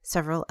directed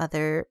several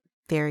other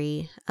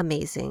very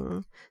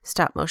amazing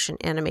stop motion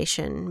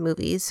animation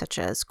movies, such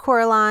as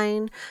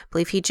Coraline. I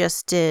believe he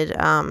just did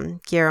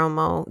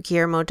Guillermo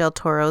del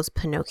Toro's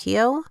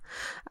Pinocchio.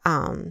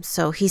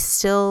 So he's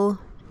still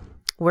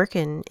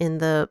working in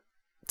the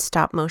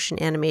stop motion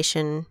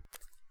animation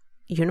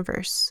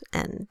universe,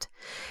 and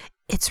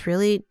it's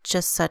really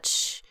just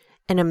such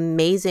an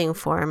amazing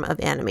form of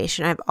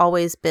animation. I've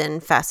always been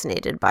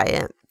fascinated by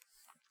it.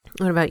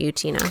 What about you,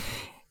 Tina?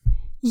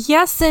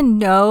 Yes and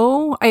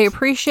no. I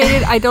appreciate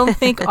it. I don't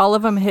think all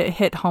of them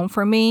hit home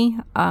for me,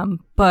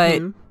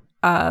 but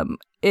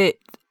it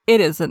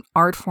is an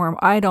art form.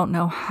 I don't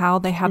know how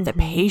they have the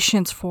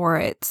patience for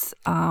it,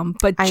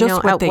 but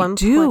just what they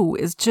do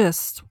is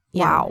just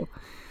wow.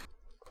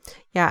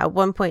 Yeah, at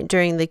one point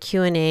during the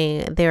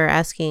Q&A,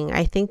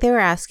 I think they were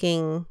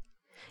asking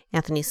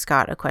Anthony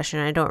Scott a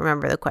question. I don't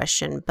remember the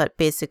question, but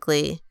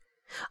basically,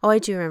 I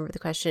do remember the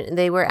question.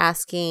 They were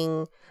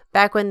asking,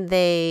 back when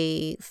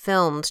they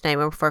filmed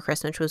Nightmare Before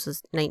Christmas, which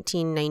was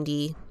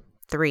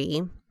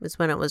 1993, was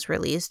when it was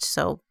released.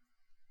 So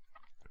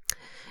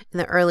in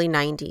the early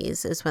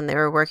 90s is when they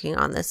were working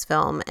on this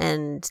film,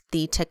 and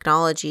the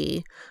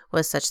technology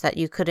was such that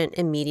you couldn't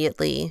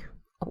immediately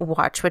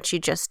watch what you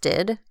just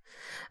did.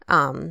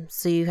 So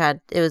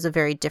it was a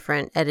very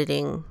different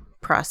editing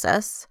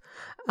process.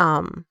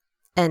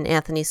 And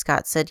Anthony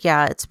Scott said,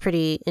 yeah, it's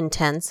pretty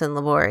intense and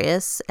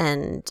laborious.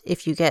 And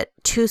if you get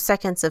 2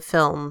 seconds of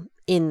film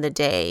in the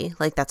day,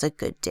 like, that's a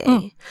good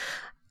day.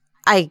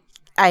 I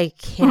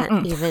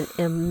can't even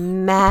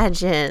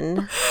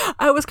imagine.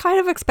 I was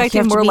kind of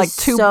expecting more like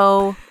two.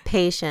 So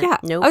patient. Yeah.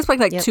 Nope. I was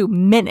expecting like 2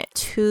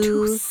 minutes.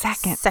 2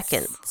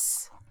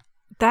 seconds.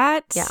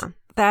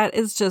 That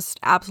is just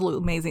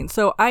absolutely amazing.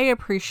 So I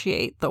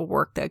appreciate the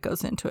work that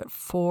goes into it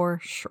for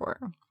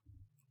sure.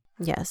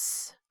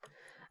 Yes.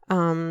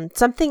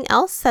 Something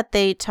else that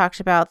they talked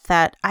about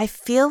that I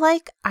feel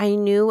like I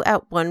knew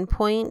at one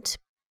point,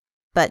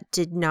 but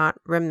did not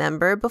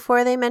remember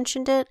before they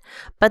mentioned it,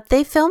 but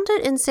they filmed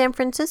it in San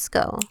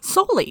Francisco.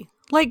 Solely.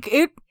 Like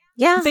it.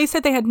 Yeah. They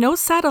said they had no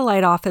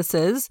satellite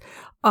offices.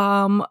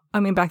 I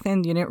mean, back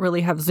then you didn't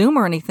really have Zoom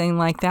or anything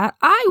like that.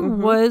 I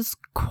was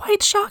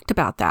quite shocked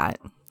about that.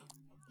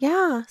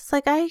 Yeah, it's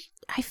like I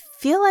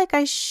feel like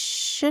I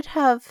should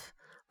have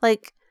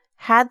like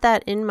had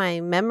that in my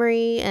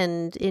memory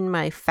and in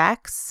my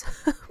facts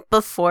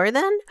before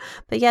then.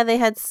 But yeah, they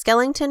had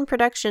Skellington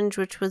Productions,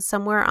 which was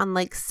somewhere on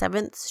like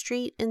 7th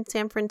Street in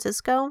San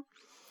Francisco,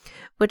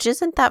 which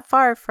isn't that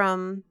far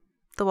from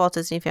the Walt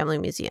Disney Family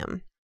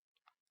Museum.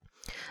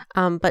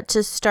 But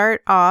to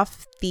start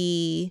off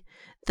the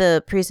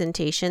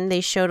presentation,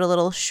 they showed a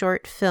little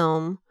short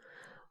film,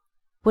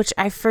 which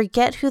I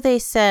forget who they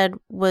said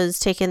was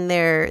taking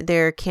their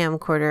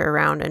camcorder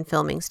around and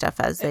filming stuff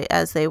as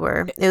they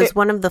were. It was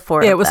one of the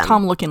four. Yeah, of it was them.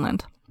 Tom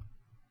Lookinland.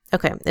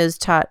 Okay, it was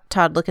Todd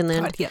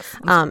Lookinland. Yes.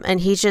 And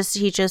he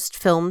just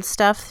filmed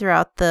stuff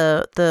throughout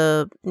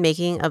the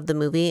making of the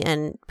movie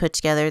and put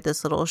together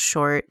this little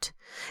short,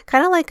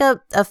 kind of like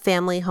a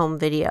family home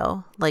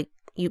video. Like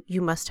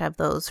you must have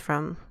those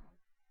from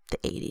the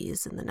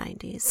 80s and the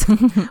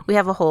 90s. We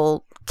have a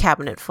whole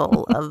cabinet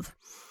full of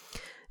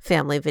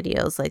family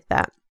videos like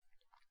that.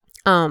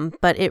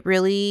 But it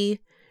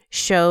really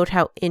showed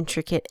how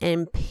intricate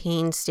and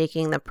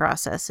painstaking the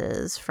process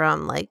is,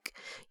 from like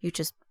you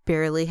just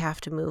barely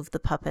have to move the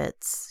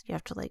puppets. You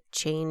have to like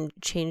change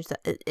the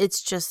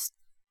it's just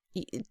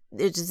it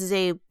is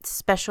a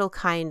special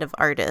kind of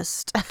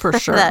artist For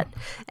sure. that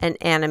an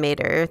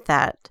animator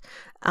that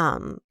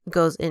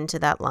goes into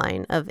that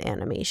line of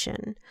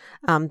animation.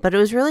 But it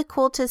was really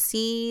cool to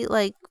see,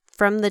 like,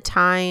 from the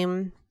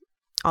time,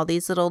 all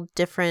these little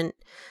different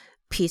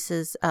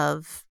pieces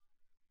of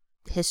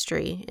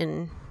history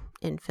in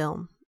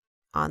film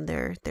on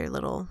their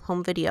little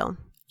home video.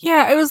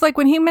 Yeah, it was like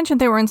when he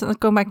mentioned they were in,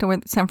 going back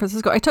to San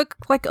Francisco, I took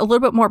like a little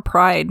bit more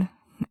pride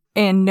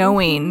in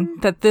knowing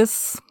that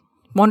this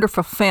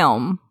wonderful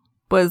film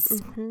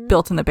was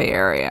built in the Bay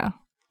Area.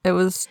 It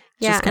was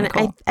just kind of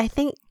cool. I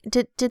think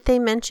did they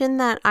mention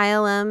that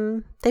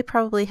ILM, they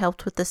probably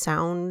helped with the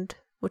sound,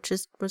 which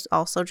was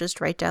also just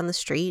right down the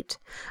street.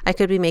 I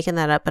could be making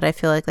that up, but I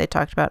feel like they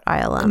talked about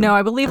ILM. No,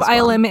 I believe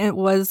ILM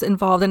was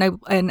involved,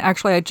 and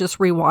actually I just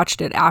rewatched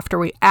it after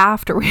we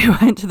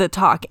went to the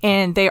talk,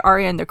 and they are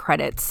in the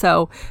credits,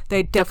 so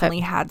they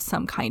definitely had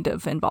some kind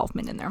of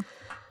involvement in there.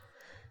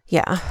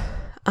 Yeah.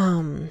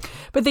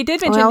 But they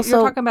did mention, you're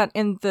talking about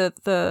in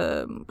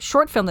the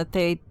short film that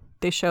they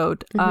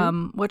showed,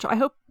 which I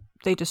hope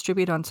they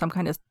distribute on some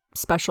kind of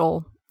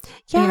special,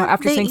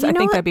 after things. I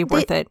think that'd be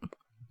worth it.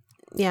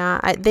 Yeah,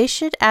 they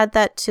should add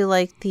that to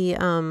like the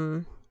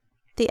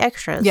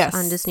extras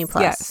on Disney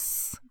Plus.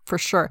 Yes, for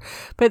sure.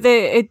 But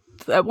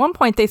at one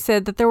point they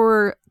said that there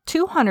were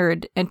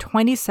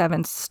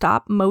 227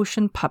 stop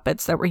motion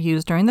puppets that were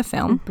used during the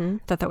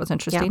film. Thought that was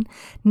interesting. Yeah.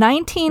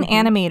 19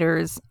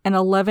 animators and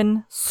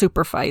 11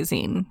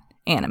 supervising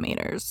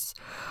animators.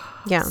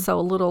 Yeah. So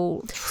a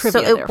little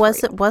trivia. So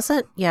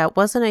it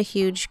wasn't a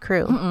huge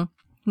crew.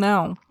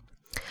 No.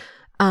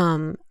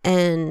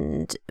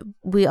 And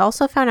we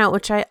also found out,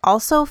 which I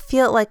also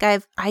feel like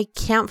I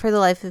can't for the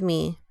life of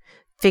me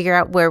figure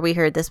out where we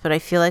heard this, but I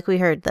feel like we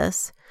heard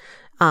this.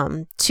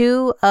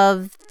 Two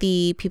of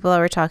the people that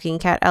were talking,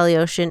 Kat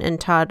Aliotian and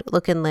Todd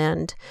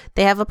Lookinland,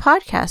 they have a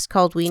podcast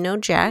called We Know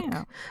Jack.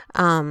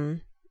 Yeah.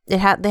 They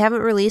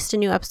haven't released a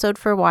new episode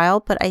for a while,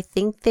 but I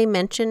think they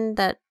mentioned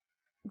that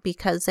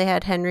because they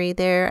had Henry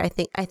there,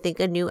 I think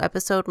a new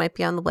episode might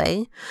be on the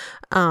way.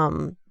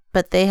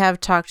 But they have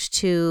talked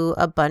to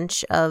a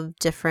bunch of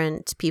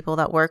different people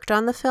that worked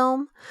on the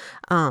film.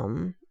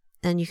 And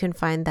you can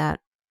find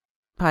that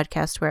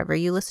podcast wherever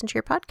you listen to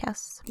your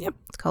podcasts. Yep.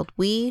 It's called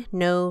We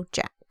Know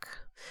Jack.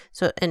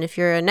 So, and if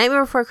you're a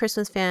Nightmare Before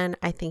Christmas fan,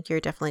 I think you're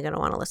definitely going to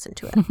want to listen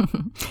to it.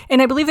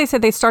 And I believe they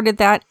said they started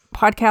that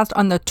podcast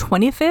on the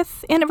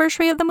 25th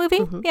anniversary of the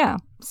movie. Yeah.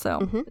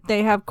 So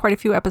they have quite a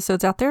few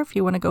episodes out there if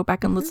you want to go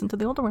back and listen to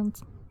the older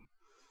ones.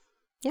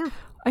 Yeah.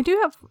 I do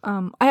have,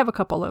 I have a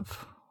couple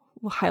of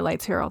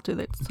highlights here. I'll do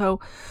that.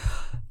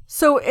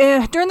 So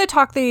during the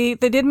talk, they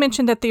did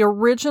mention that the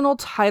original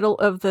title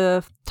of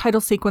the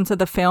title sequence of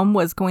the film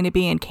was going to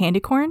be in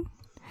candy corn.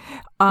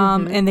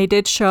 And they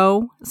did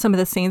show some of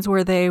the scenes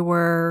where they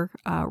were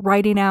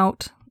writing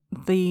out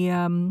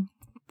the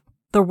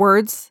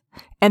words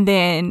and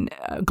then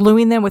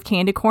gluing them with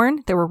candy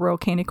corn. They were real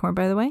candy corn,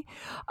 by the way,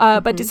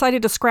 but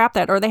decided to scrap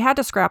that, or they had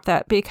to scrap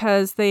that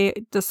because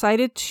they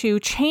decided to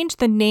change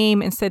the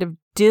name instead of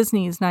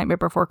Disney's Nightmare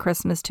Before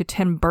Christmas to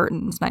Tim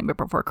Burton's Nightmare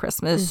Before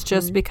Christmas,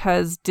 just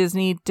because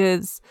Disney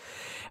it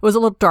was a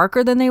little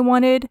darker than they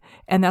wanted,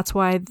 and that's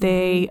why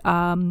they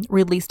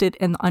released it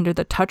under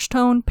the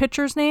Touchstone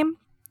Pictures name.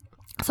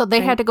 So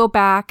they had to go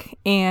back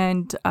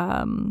and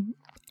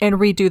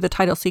redo the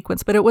title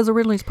sequence, but it was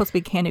originally supposed to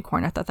be candy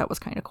corn. I thought that was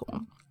kind of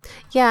cool.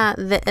 Yeah,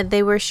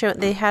 they were shown.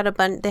 They had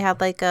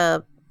like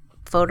a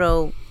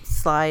photo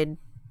slide.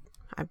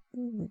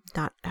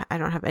 I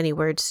don't have any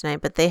words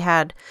tonight, but they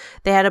had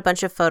a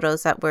bunch of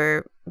photos that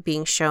were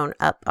being shown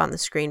up on the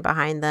screen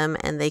behind them,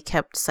 and they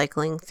kept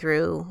cycling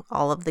through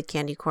all of the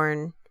candy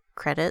corn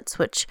credits,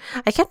 which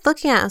I kept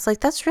looking at. I was like,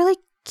 that's really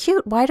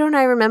cute. Why don't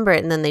I remember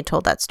it? And then they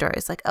told that story.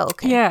 It's like, oh,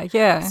 okay.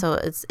 Yeah. So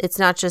it's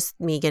not just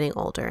me getting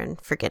older and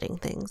forgetting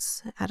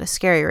things at a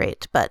scary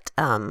rate, but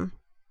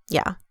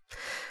yeah.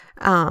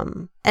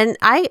 And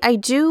I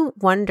do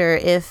wonder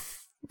if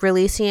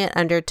releasing it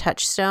under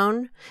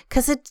Touchstone,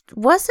 because it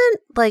wasn't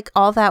like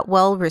all that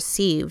well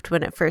received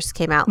when it first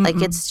came out. Like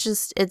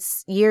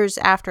it's years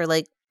after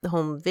like the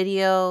home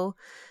video.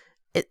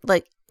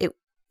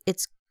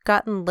 It's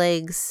gotten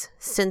legs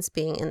since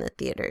being in the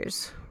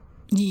theaters,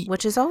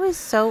 which is always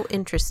so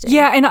interesting.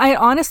 Yeah, and I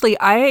honestly,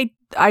 I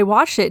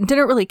watched it and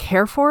didn't really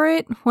care for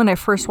it when I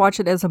first watched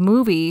it as a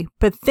movie,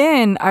 but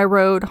then I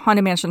wrote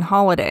Haunted Mansion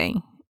Holiday,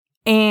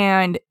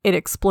 and it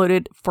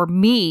exploded for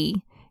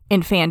me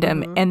in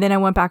fandom, and then I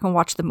went back and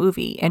watched the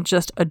movie and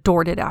just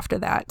adored it after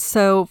that.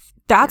 So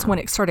that's when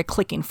it started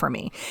clicking for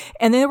me.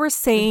 And they were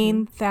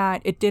saying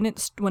that it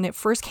didn't, when it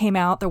first came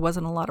out, there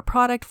wasn't a lot of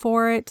product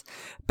for it,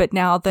 but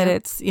now that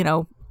it's, you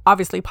know,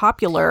 obviously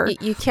popular.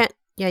 You can't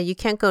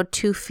go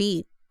 2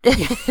 feet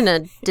in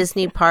a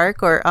Disney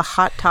park or a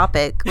Hot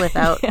Topic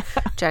without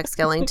Jack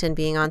Skellington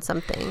being on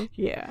something.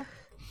 Yeah.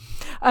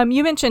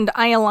 You mentioned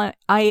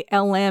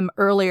ILM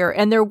earlier,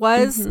 and there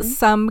was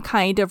some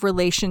kind of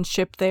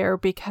relationship there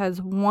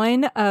because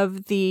one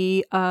of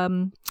the,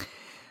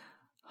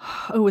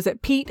 was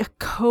it Pete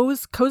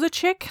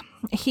Kozachik?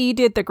 He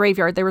did the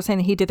graveyard. They were saying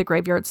that he did the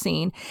graveyard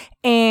scene,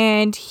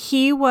 and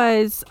he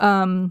was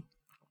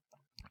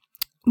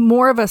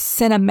more of a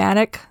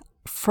cinematic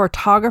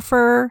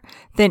photographer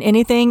than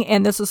anything,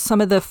 and this is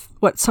some of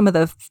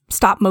the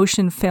stop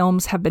motion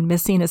films have been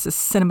missing, is this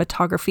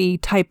cinematography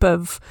type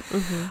of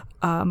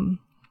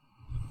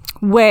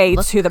way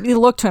to them. You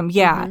look to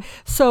him,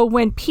 So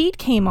when Pete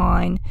came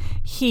on,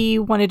 he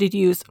wanted to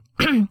use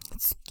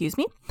excuse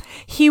me,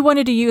 he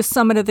wanted to use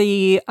some of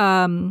the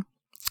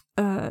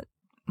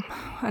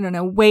I don't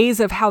know, ways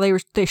of how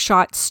they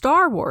shot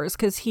Star Wars,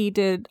 because he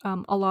did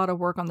a lot of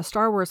work on the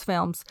Star Wars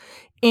films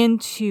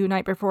into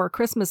Night Before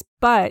Christmas,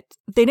 but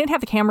they didn't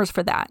have the cameras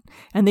for that,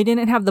 and they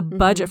didn't have the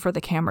budget for the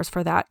cameras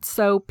for that.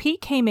 So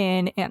Pete came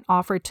in and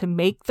offered to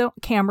make the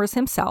cameras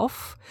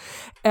himself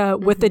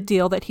with the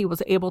deal that he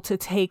was able to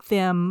take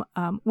them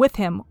with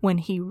him when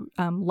he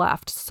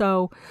left.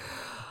 So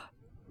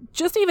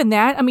just even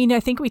that, I mean,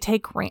 I think we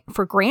take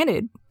for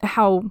granted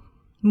how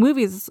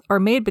movies are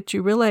made, but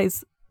you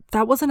realize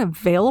that wasn't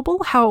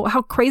available.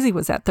 How crazy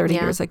was that 30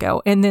 years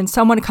ago? And then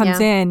someone comes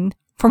in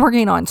from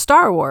working on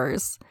Star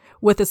Wars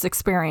with this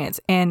experience.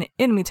 And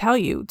let me tell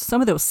you, some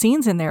of those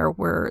scenes in there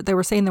they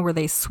were saying that where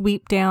they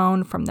sweep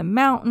down from the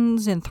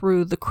mountains and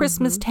through the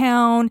Christmas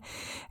town.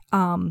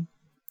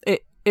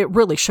 It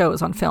really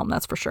shows on film,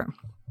 that's for sure.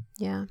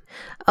 Yeah.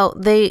 Oh,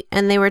 they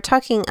were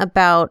talking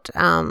about,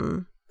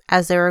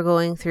 as they were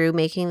going through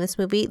making this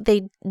movie,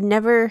 they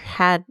never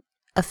had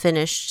a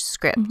finished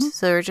script.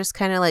 So they were just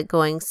kind of like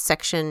going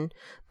section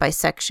by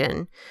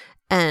section,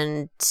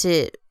 and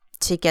to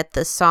get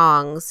the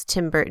songs,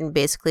 Tim Burton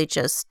basically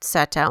just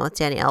sat down with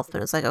Danny Elfman.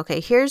 It was like, okay,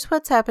 here's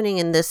what's happening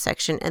in this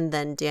section, and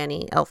then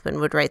Danny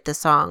Elfman would write the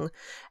song,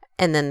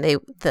 and then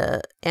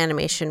the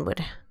animation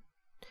would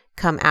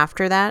come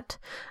after that.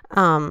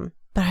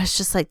 But I was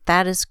just like,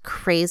 that is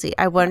crazy.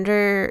 I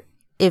wonder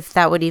if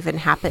that would even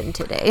happen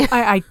today.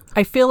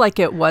 I feel like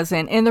it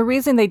wasn't. And the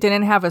reason they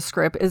didn't have a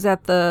script is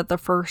that the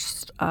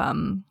first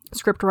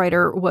script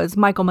writer was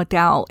Michael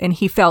McDowell, and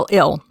he fell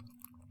ill.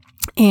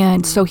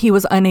 And so he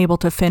was unable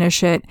to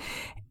finish it.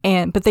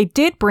 But they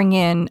did bring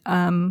in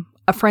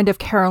a friend of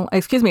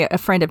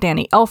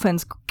Danny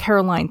Elfman's,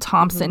 Caroline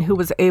Thompson, who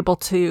was able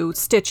to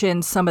stitch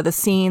in some of the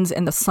scenes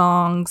and the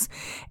songs.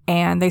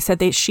 And they said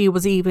that she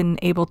was even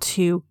able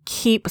to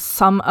keep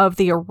some of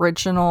the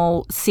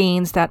original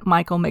scenes that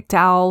Michael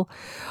McDowell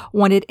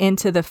wanted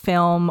into the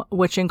film,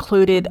 which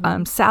included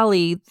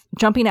Sally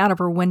jumping out of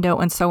her window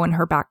and sewing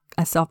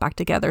herself back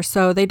together.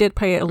 So they did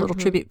pay a little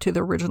tribute to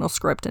the original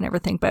script and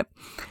everything. But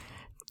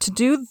to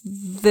do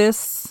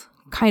this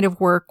kind of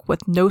work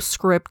with no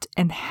script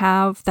and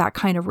have that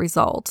kind of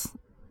result,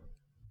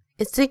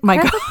 it's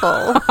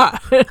incredible.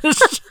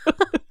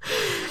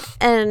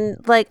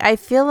 And like, I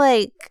feel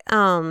like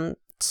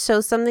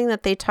so something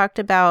that they talked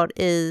about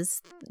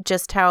is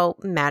just how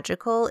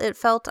magical it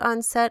felt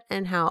on set,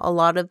 and how a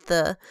lot of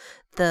the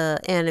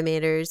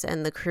animators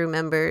and the crew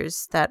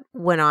members that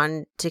went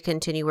on to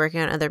continue working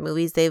on other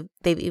movies, they've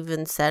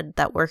even said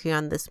that working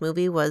on this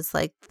movie was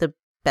like the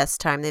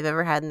best time they've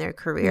ever had in their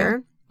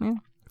career. Yeah.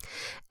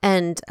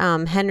 And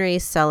Henry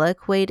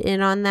Selick weighed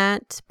in on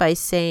that by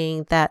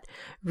saying that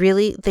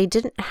really they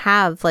didn't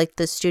have like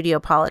the studio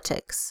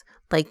politics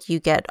like you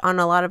get on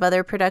a lot of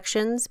other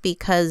productions,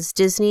 because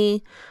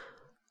Disney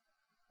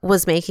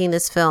was making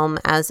this film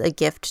as a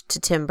gift to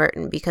Tim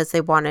Burton because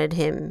they wanted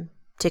him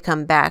to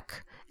come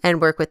back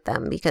and work with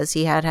them, because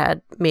he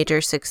had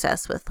major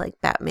success with like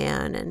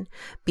Batman and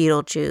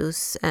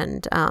Beetlejuice,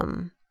 and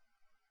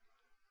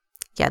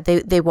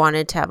they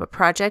wanted to have a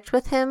project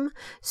with him.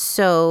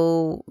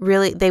 So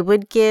really they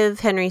would give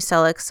Henry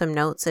Selick some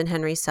notes, and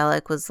Henry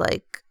Selick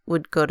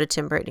would go to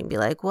Tim Burton and be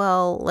like,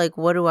 well, like,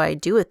 what do I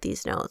do with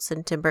these notes?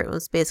 And Tim Burton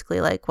was basically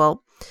like,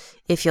 well,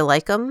 if you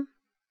like them,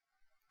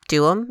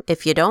 do them.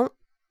 If you don't.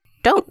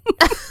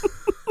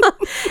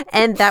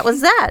 And that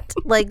was that.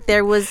 Like,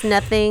 there was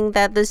nothing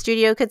that the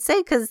studio could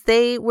say because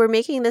they were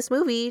making this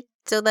movie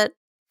so that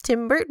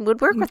Tim Burton would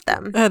work with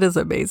them. That is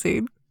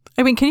amazing.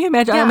 I mean, can you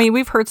imagine? Yeah. I mean,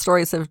 we've heard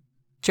stories of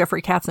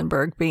Jeffrey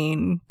Katzenberg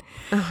being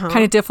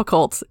kind of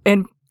difficult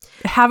and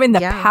having the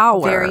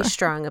power. Very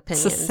strong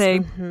opinions. To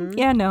say,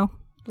 yeah, no.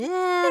 Yeah,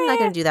 I'm not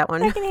going to do that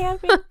one. Not gonna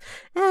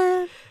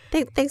happen.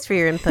 Thanks for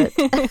your input.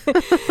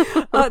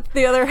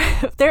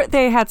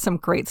 They had some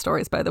great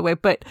stories, by the way,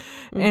 but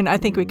and I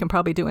think we can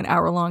probably do an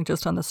hour long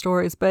just on the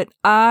stories. But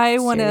I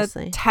want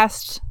to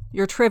test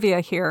your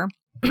trivia here.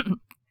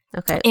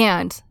 Okay.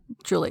 And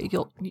Julie,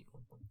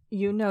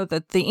 you know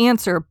that the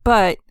answer,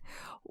 but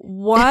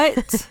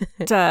what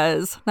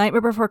does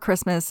Nightmare Before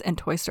Christmas and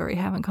Toy Story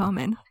have in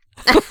common?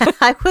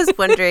 I was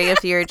wondering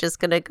if you were just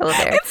going to go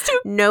there.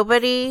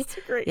 Nobody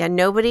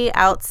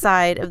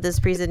outside of this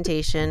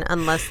presentation,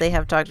 unless they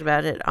have talked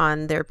about it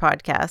on their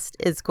podcast,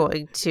 is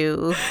going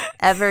to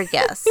ever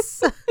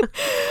guess.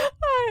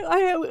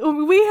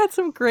 We had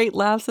some great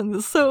laughs in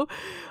this. So,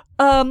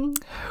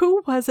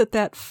 who was it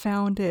that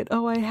found it?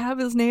 Oh, I have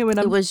his name. And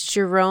it was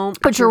Jerome.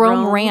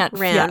 Jerome Ranft.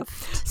 Yeah.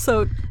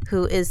 So,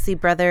 who is the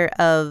brother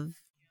of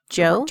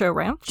Joe? Joe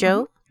Ranft.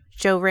 Joe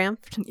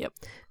Ranft. Yep.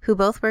 Who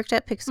both worked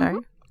at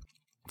Pixar.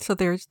 So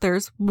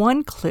there's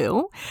one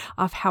clue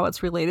of how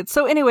it's related.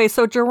 So anyway,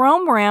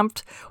 Jerome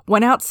Ranft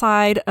went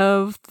outside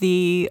of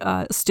the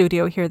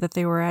studio here that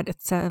they were at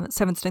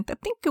 7th Street. I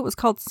think it was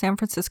called San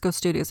Francisco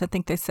Studios. I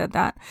think they said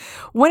that.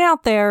 Went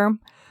out there.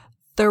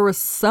 There was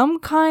some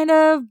kind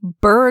of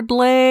bird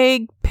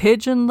leg,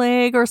 pigeon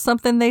leg or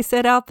something they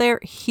said out there.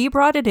 He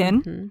brought it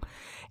in.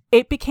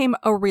 It became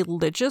a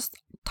religious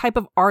type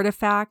of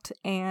artifact,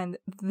 and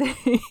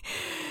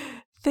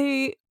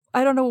they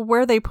I don't know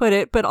where they put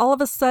it, but all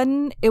of a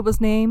sudden it was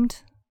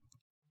named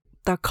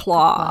the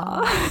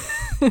Claw.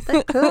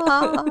 The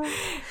Claw.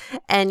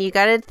 And you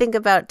got to think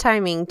about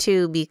timing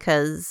too,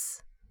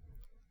 because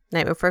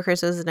Nightmare Before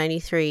Christmas was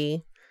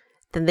 93.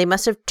 Then they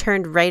must have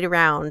turned right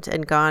around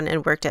and gone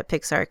and worked at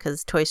Pixar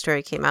because Toy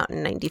Story came out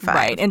in 95.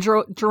 Right. And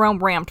Jerome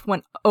Ranft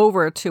went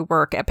over to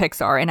work at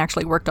Pixar and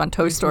actually worked on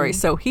Toy Story.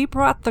 So he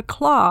brought the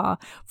Claw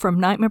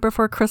from Nightmare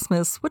Before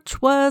Christmas, which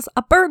was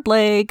a bird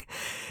leg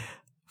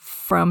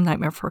from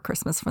Nightmare Before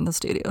Christmas from the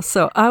studio.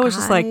 So I was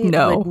just like,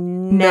 no.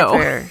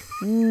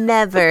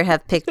 Never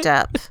have picked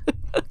up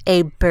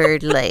a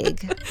bird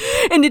leg.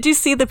 And did you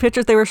see the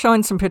pictures? They were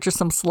showing some pictures,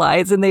 some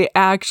slides, and they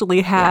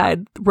actually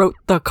wrote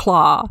the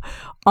Claw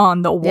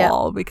on the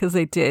wall because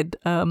they did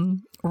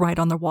write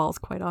on the walls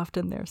quite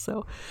often there.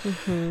 So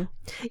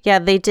yeah,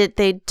 they did.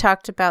 They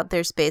talked about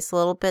their space a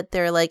little bit.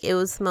 They're like, it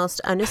was the most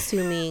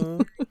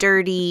unassuming,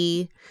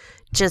 dirty,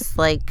 just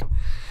like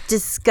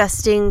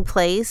disgusting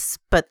place,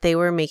 but they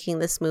were making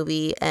this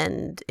movie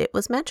and it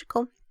was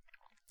magical.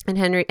 And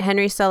Henry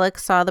Selick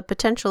saw the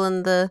potential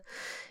in the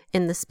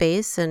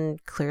space,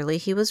 and clearly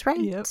he was right.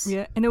 Yep.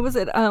 Yeah. And it was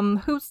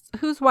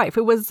whose wife?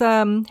 It was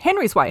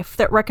Henry's wife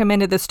that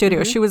recommended the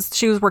studio. She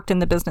was worked in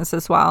the business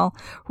as well.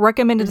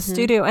 Recommended the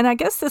studio, and I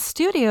guess the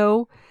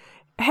studio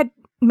had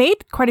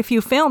made quite a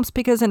few films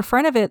because in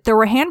front of it there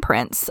were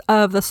handprints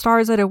of the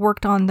stars that had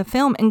worked on the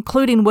film,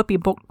 including Whoopi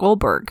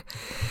Goldberg.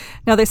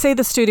 Now they say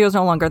the studio is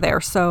no longer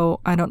there, so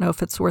I don't know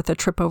if it's worth a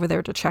trip over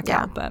there to check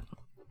out. But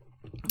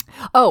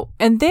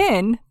and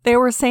then they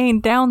were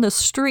saying down the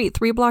street,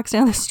 3 blocks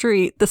down the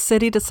street, the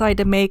city decided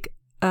to make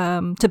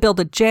to build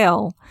a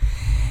jail.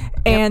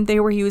 And they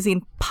were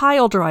using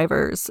pile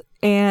drivers,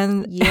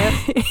 and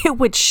it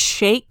would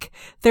shake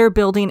their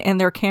building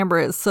and their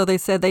cameras. So they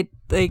said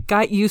they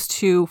got used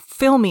to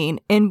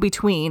filming in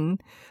between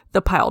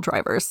the pile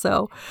drivers.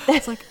 So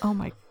it's like, oh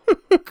my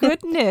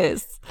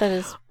goodness, that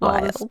is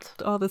wild.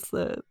 All this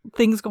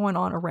things going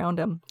on around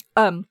him.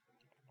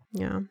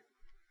 Yeah.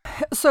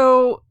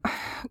 So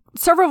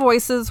several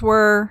voices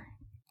were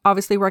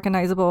obviously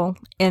recognizable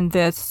in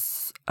this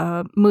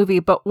movie,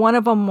 but one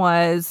of them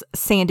was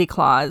Sandy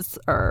Claus,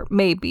 or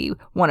maybe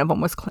one of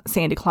them was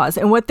Sandy Claus.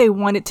 And what they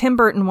wanted, Tim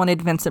Burton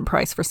wanted Vincent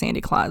Price for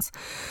Sandy Claus,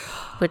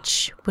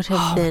 which would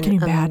have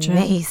been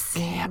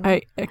amazing.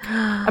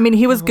 I mean,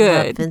 he was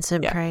good.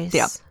 Vincent Price.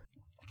 Yeah.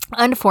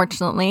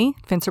 Unfortunately,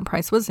 Vincent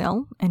Price was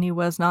ill, and he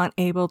was not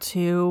able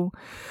to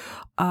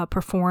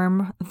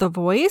perform the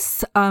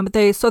voice.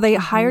 They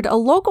hired a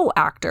local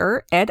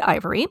actor, Ed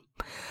Ivory,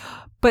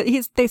 but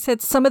they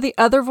said some of the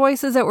other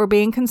voices that were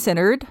being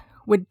considered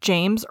with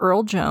James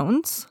Earl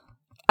Jones.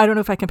 I don't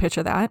know if I can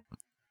picture that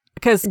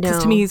because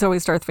to me he's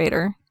always Darth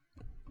Vader.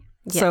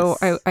 Yes. So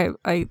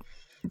I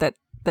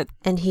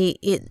and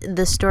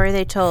the story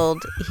they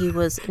told, he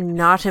was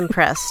not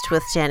impressed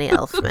with Danny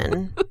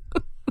Elfman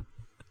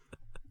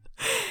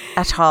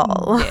at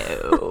all.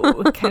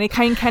 No, kind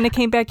of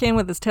came back in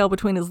with his tail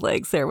between his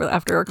legs there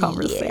after our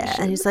conversation. Yeah,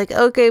 and he's like,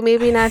 okay,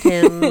 maybe not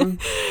him.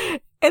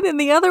 And then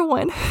the other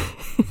one,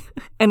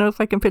 I don't know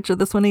if I can picture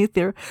this one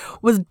either,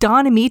 was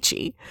Don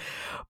Amici.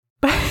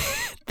 But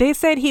they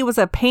said he was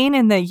a pain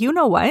in the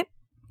you-know-what.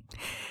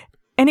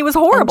 And he was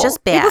horrible. And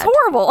just bad. He was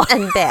horrible.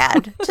 And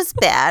bad. Just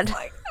bad.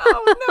 Like,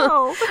 oh,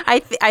 no. I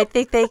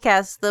think they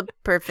cast the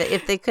perfect.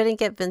 If they couldn't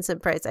get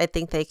Vincent Price, I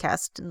think they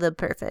cast the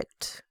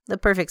perfect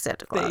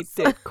Santa Claus.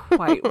 They did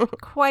quite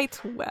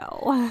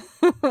well.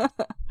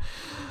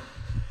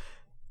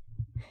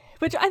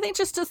 Which I think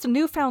just a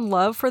newfound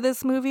love for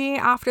this movie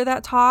after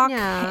that talk,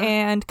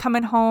 and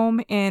coming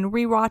home and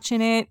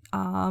rewatching it,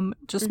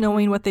 just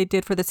knowing what they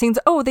did for the scenes.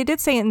 Oh, they did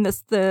say in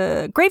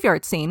the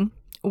graveyard scene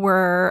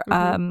where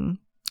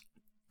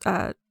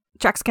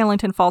Jack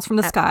Skellington falls from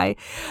the sky.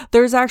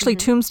 There's actually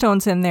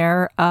tombstones in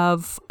there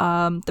of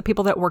the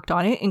people that worked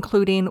on it,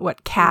 including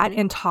Kat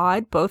and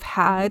Todd both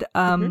had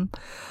a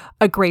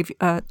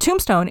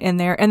tombstone in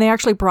there, and they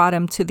actually brought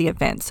them to the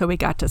event, so we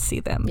got to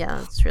see them. Yeah,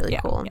 that's really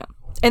cool. Yeah.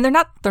 And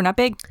they're not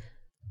big.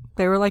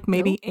 They were like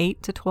maybe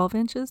 8 to 12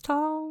 inches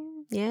tall.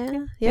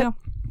 Yeah. Yep.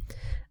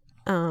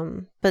 Yeah.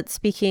 But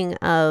speaking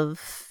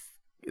of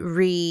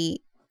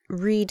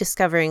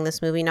rediscovering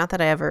this movie, not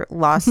that I ever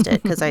lost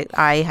it, because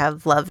I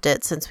have loved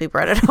it since we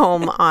brought it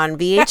home on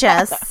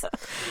VHS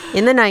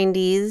in the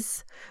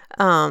 90s.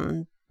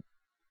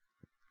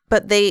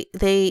 But they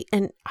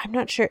and I'm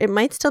not sure, it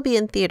might still be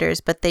in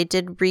theaters, but they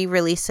did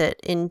re-release it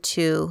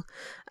into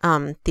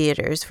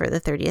theaters for the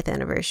 30th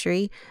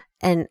anniversary.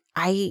 And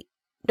I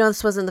know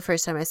this wasn't the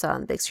first time I saw it on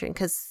the big screen,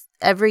 because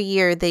every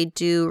year they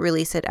do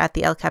release it at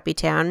the El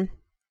Capitan.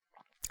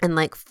 And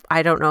like,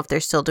 I don't know if they're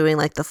still doing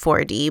like the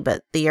 4D,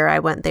 but the year I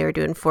went, they were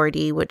doing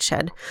 4D, which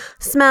had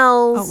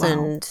smells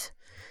and,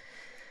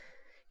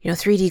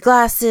 3D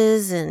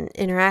glasses and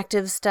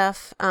interactive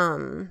stuff.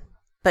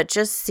 But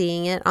just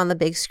seeing it on the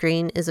big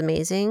screen is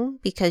amazing,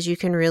 because you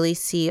can really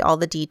see all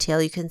the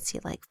detail. You can see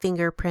like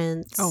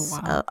fingerprints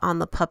on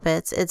the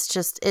puppets. It's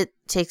just, it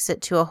takes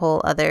it to a whole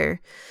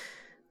other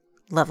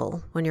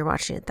level when you're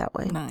watching it that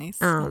way. Nice.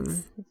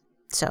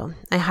 So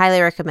I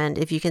highly recommend,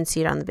 if you can see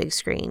it on the big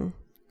screen,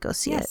 go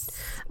see it.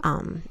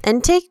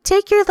 And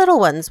take your little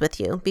ones with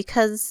you,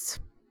 because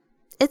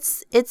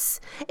it's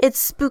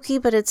spooky,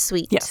 but it's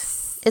sweet.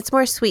 Yes. It's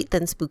more sweet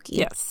than spooky.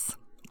 Yes.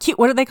 Cute.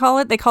 What did they call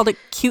it? They called it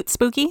cute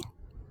spooky.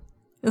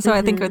 So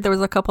I think there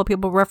was a couple of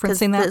people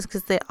referencing that,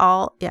 because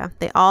all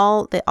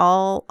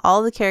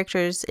the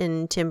characters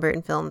in Tim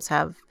Burton films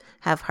have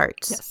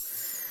hearts. Yes.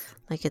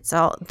 Like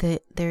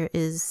there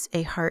is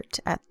a heart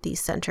at the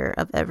center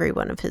of every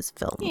one of his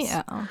films.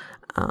 Yeah.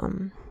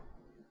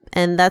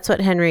 And that's what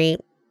Henry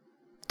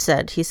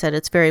said. He said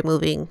it's very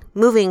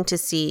moving to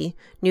see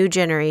new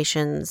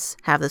generations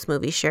have this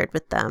movie shared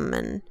with them,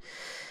 and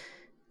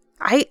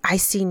I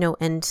see no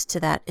end to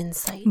that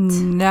insight.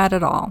 Not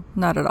at all.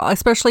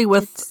 Especially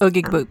with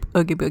Oogie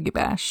Boogie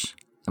Bash.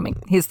 I mean,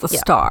 he's the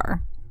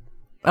star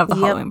of the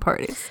Halloween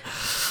parties.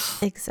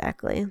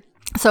 Exactly.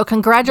 So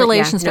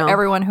congratulations to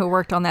everyone who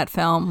worked on that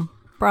film.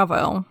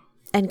 Bravo.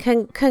 And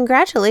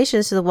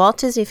congratulations to the Walt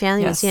Disney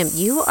Family Museum.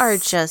 You are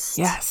just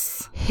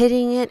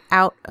hitting it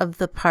out of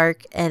the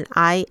park, and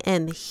I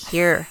am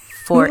here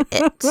for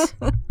it.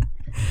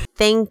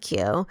 Thank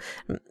you.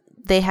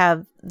 They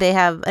have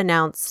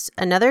announced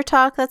another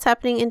talk that's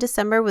happening in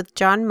December with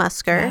John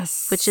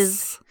Musker, which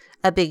is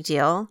a big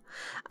deal.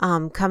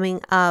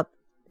 Coming up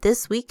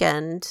this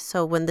weekend.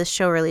 So when this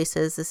show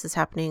releases, this is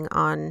happening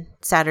on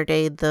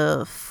Saturday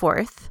the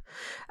 4th.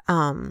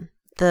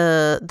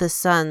 The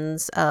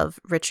sons of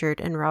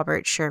Richard and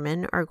Robert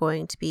Sherman are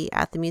going to be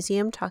at the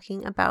museum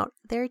talking about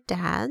their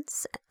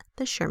dads,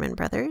 the Sherman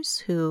brothers,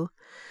 who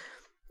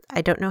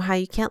I don't know how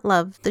you can't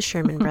love the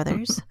Sherman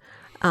brothers.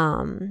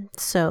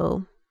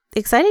 So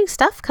exciting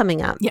stuff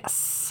coming up.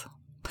 Yes.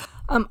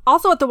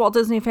 Also at the Walt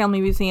Disney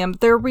Family Museum,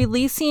 they're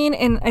releasing,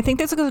 and I think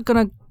this is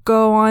going to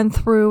go on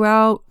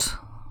throughout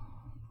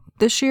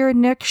this year,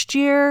 next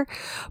year,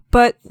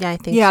 but I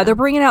think so. They're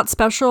bringing out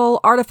special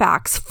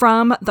artifacts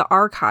from the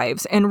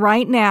archives, and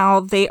right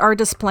now they are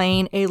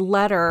displaying a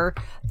letter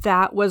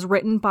that was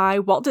written by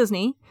Walt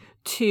Disney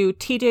to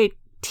T.J.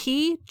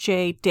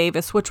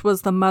 Davis, which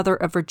was the mother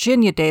of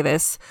Virginia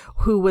Davis,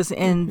 who was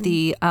in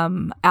the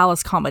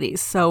Alice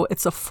comedies. So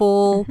it's the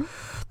full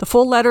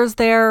letter's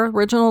there,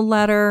 original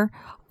letter.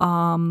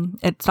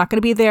 It's not going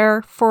to be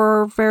there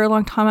for a very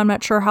long time. I'm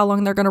not sure how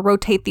long they're going to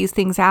rotate these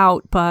things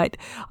out, but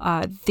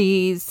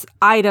these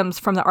items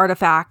from the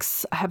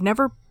artifacts have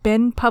never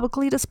been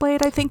publicly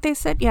displayed, I think they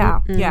said. Yeah.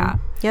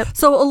 Yep.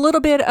 So a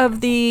little bit of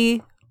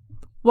the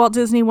Walt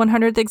Disney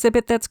 100th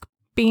exhibit that's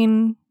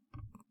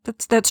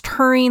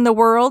touring the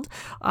world.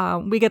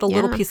 We get a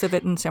little piece of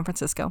it in San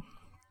Francisco.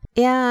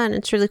 Yeah, and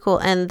it's really cool.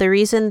 And the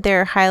reason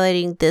they're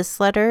highlighting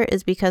this letter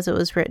is because it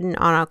was written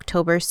on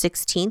October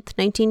 16th,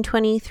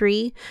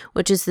 1923,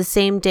 which is the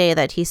same day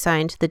that he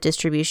signed the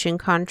distribution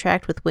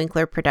contract with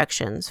Winkler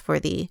Productions for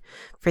the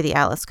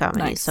Alice comedy.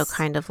 Nice. So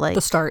kind of like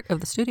the start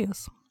of the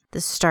studios.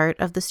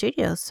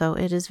 So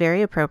it is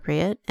very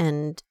appropriate,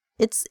 and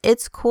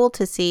it's cool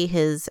to see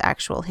his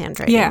actual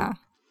handwriting. Yeah.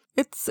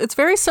 It's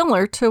very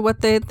similar to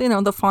what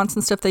the fonts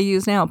and stuff they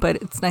use now, but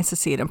it's nice to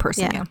see it in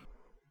person. Yeah.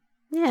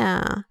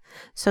 Yeah.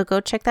 So go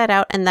check that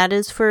out. And that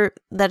is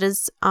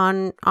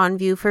on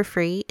view for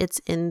free. It's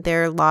in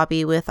their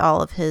lobby with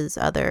all of his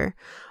other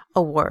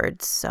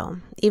awards. So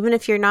even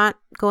if you're not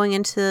going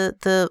into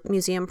the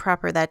museum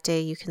proper that day,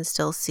 you can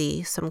still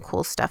see some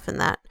cool stuff in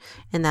that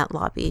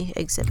lobby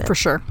exhibit. For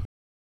sure.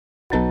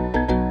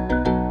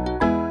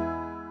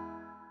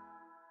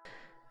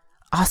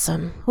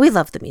 Awesome. We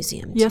love the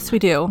museum. Yes, we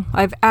do.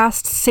 I've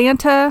asked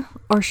Santa,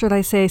 or should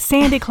I say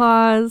Sandy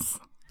Claus,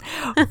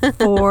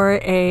 for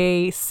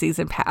a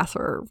season pass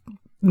or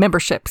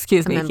membership.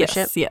 Excuse me.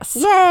 Membership. Yes.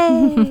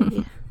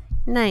 Yay.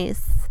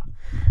 Nice.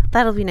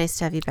 That'll be nice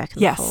to have you back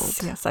in the fold.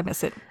 Yes, I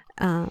miss it.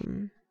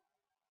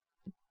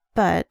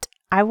 But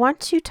I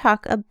want to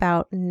talk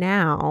about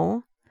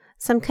now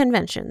some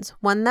conventions.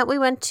 One that we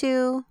went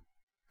to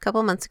a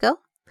couple months ago,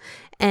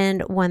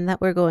 and one that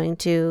we're going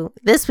to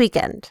this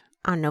weekend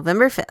on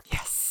November 5th.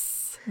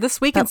 Yes.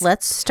 This weekend's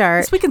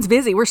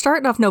busy. We're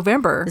starting off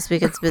November. This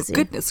weekend's busy.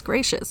 Goodness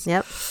gracious.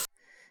 Yep.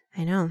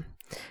 I know.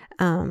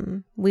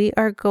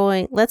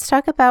 Let's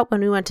talk about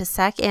when we went to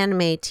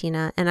SacAnime,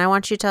 Tina, and I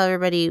want you to tell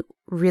everybody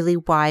really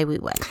why we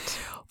went.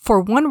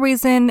 For one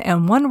reason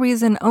and one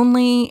reason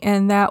only,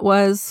 and that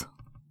was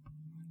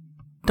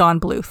Don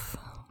Bluth.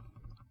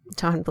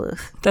 Don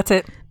Bluth. That's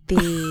it.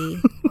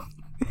 The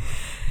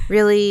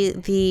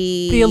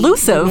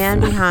elusive man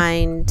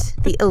behind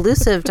the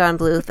elusive Don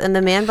Bluth, and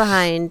the man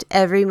behind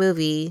every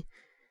movie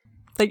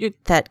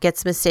that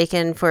gets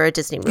mistaken for a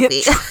Disney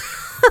movie.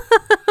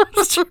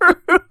 It's true.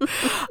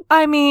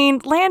 I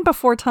mean, Land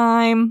Before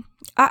Time.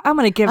 I'm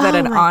going to give that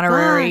an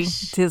honorary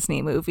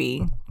Disney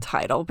movie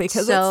title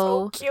because it's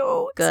so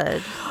cute.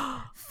 Good.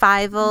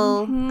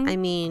 Fievel. I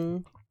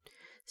mean,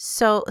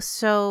 so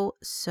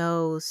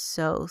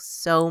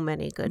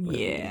many good movies.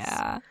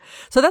 Yeah.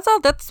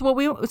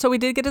 So we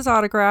did get his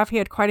autograph. He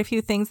had quite a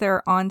few things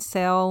there on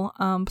sale.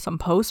 Some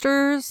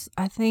posters.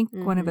 I think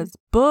one of his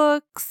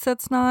books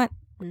that's not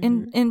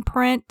in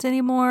print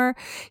anymore.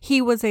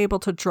 He was able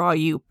to draw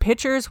you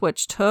pictures,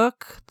 which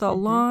took the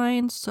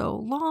line so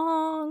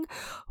long.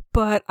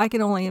 But I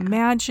can only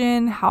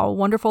imagine how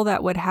wonderful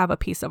that would have a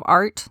piece of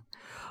art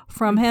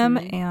from him.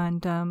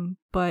 And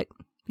but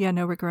yeah,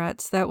 no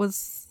regrets. It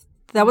was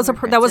a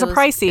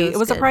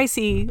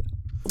pricey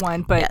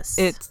one, but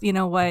it's, you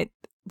know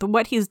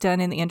what he's done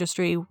in the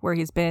industry where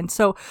he's been.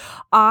 So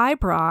I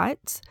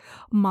brought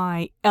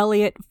my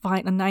Elliot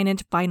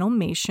 9-inch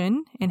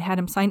Vinylmation and had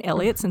him sign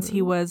Elliot since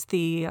he was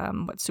the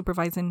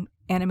supervising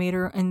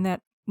animator in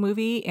that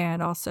movie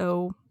and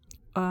also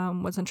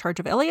was in charge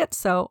of Elliot.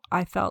 So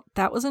I felt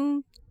that was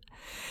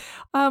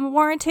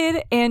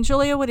warranted. And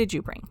Julia, what did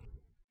you bring?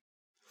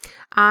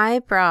 I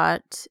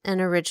brought an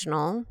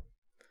original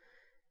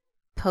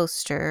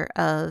poster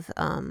of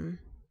An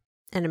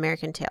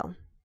American Tail.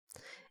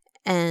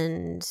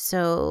 And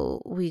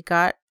so we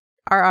got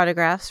our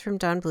autographs from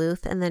Don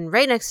Bluth, and then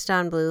right next to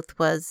Don Bluth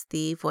was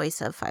the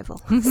voice of Fievel.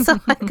 So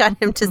I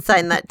got him to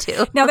sign that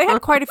too. Now they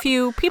had quite a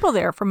few people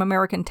there from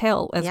American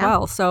Tail as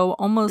well. So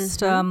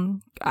almost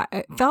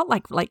I felt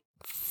like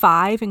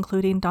 5,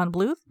 including Don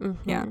Bluth.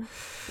 Yeah.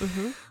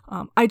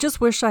 I just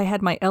wish I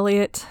had my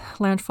Elliot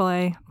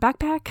Loungefly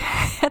backpack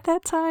at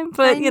that time,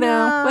 but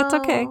it's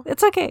okay.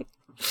 It's okay.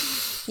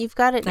 You've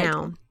got it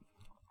now.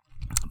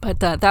 But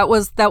that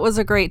was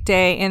a great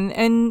day,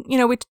 and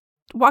we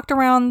walked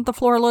around the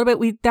floor a little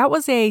bit. That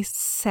was a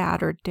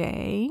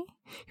Saturday.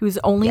 He was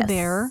only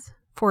there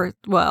for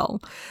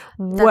that's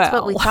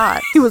what we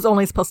thought. He was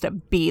only supposed to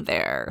be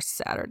there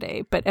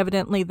Saturday, but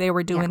evidently they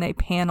were doing a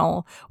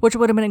panel, which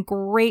would have been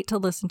great to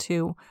listen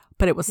to,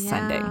 but it was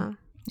Sunday.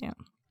 Yeah.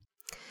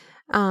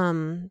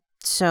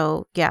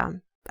 So yeah.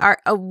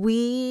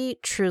 We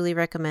truly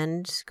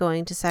recommend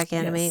going to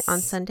SacAnime on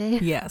Sunday.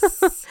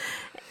 Yes.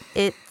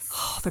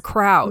 It's the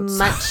crowds.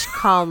 Much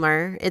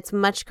calmer. It's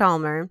much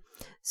calmer.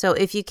 So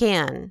if you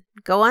can,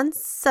 go on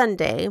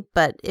Sunday.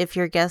 But if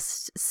your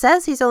guest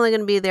says he's only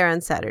going to be there on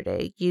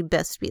Saturday, you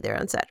best be there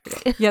on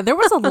Saturday. Yeah, there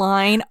was a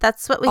line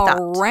That's what we thought.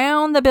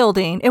 Around the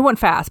building. It went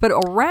fast, but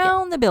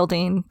around the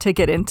building to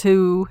get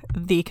into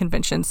the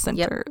convention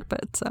center.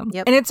 But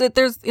and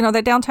there's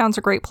that downtown's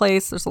a great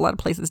place. There's a lot of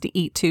places to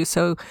eat too.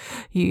 So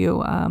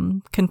you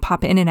can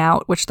pop in and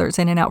out, which there's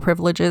in and out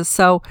privileges.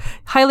 So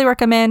highly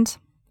recommend.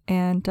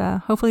 And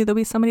hopefully there'll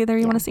be somebody there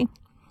you want to see.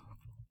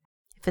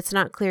 If it's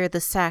not clear, the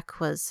Sac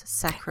was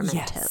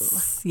Sacramento.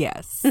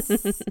 Yes.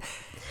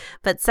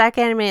 But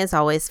SacAnime is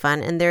always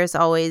fun, and there's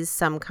always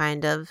some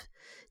kind of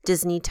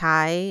Disney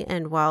tie.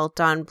 And while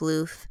Don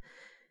Bluth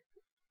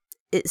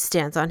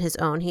stands on his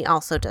own, he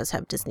also does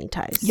have Disney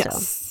ties.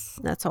 Yes.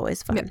 So that's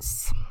always fun.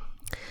 Yes.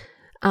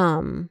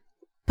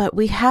 But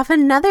we have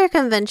another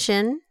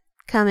convention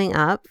coming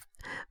up,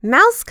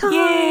 MouseCon.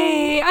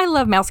 Yay! I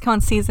love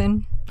MouseCon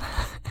season.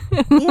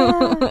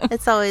 Yeah,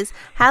 it's always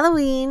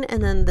Halloween,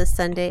 and then the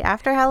Sunday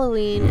after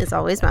Halloween is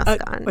always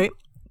MouseCon.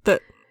 The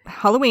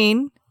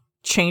Halloween,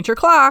 change your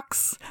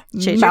clocks.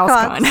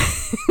 MouseCon.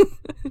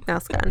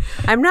 MouseCon.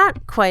 I'm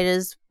not quite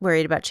as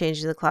worried about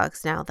changing the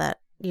clocks now that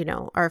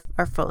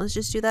our phones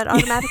just do that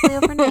automatically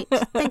overnight.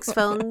 Thanks,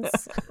 phones.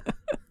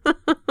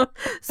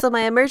 So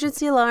my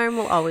emergency alarm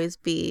will always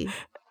be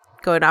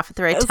going off at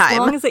the right time. As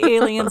long as the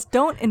aliens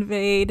don't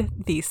invade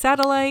the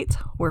satellite,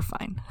 we're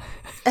fine.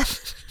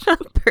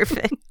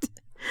 Perfect.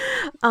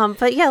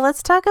 But yeah,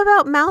 let's talk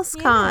about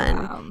MouseCon.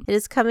 Yeah. It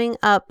is coming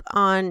up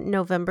on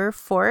November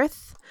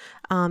 4th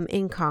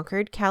in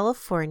Concord,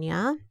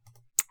 California.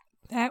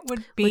 That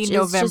would be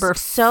November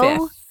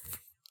 5th.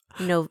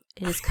 It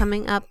is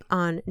coming up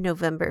on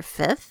November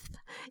 5th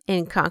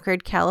in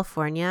Concord,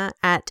 California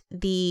at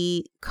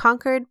the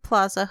Concord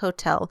Plaza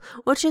Hotel,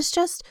 which is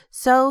just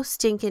so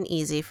stinking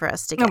easy for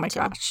us to get to. Oh my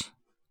gosh.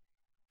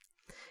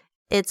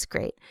 It's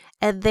great.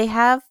 And they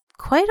have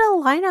quite a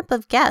lineup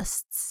of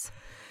guests.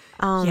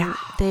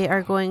 They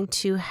are going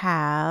to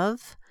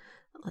have,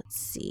 let's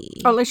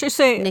see. Oh, let's just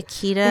say,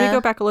 Nikita. Let me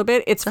go back a little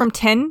bit. It's from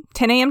 10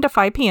 a.m. to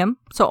 5 p.m.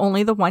 So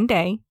only the one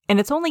day. And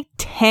it's only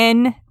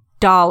 $10.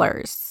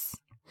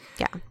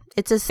 Yeah,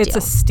 it's a steal. It's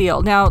a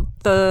steal. Now,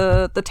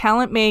 the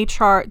talent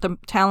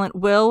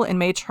will and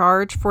may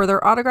charge for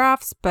their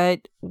autographs,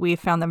 but we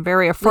found them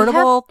very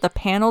affordable. The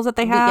panels that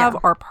they have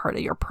are part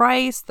of your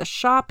price, the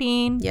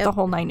shopping, the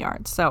whole 9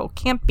 yards. So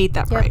can't beat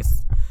that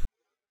price.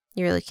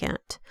 You really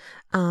can't.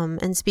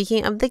 And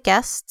speaking of the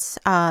guests,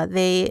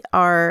 they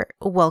are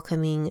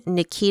welcoming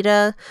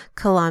Nikita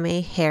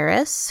Kalame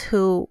Harris,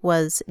 who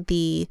was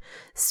the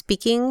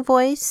speaking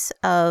voice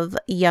of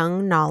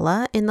young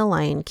Nala in The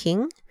Lion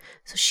King.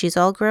 So she's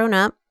all grown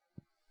up.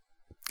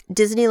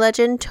 Disney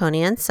legend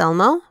Tony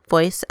Anselmo,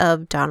 voice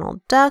of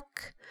Donald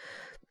Duck.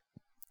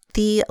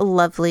 The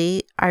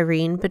lovely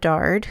Irene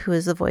Bedard, who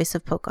is the voice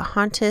of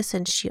Pocahontas,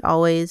 and she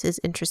always is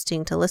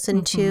interesting to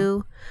listen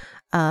to.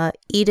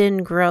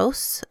 Eden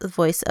Gross, the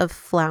voice of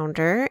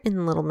Flounder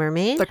in Little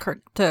Mermaid.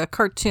 The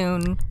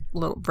cartoon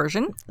little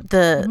version. Is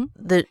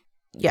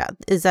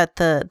that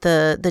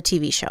the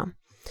TV show?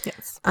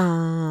 Yes.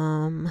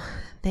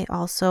 They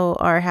also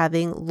are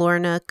having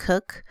Lorna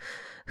Cook,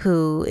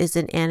 who is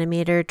an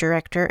animator,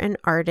 director, and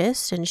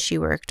artist, and she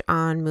worked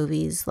on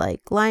movies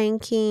like Lion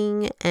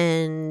King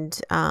and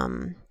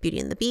Beauty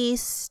and the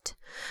Beast.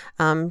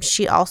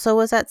 She also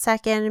was at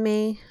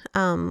SacAnime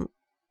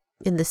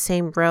in the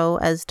same row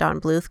as Don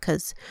Bluth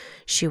because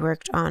she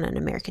worked on An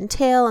American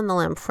Tail and The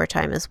Land Before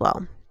Time as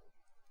well.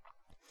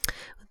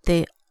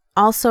 They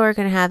also are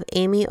going to have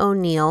Amy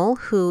O'Neill,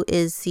 who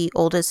is the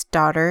oldest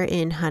daughter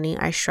in Honey,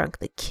 I Shrunk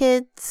the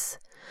Kids.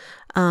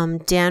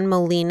 Dan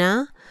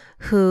Molina,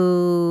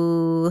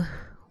 who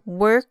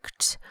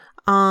worked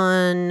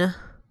on...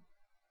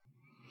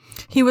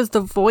 He was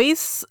the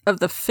voice of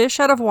the fish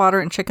out of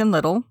water in Chicken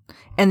Little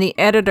and the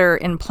editor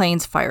in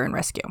Planes, Fire, and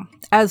Rescue,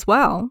 as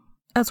well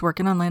as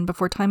working on Land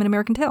Before Time and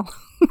American Tail.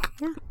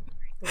 Yeah.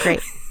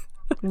 Great.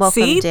 Welcome,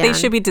 See? Dan. They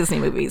should be Disney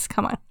movies.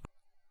 Come on.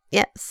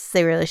 Yes,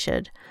 they really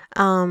should.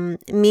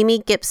 Mimi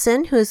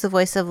Gibson, who is the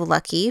voice of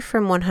Lucky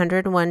from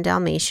 101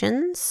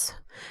 Dalmatians.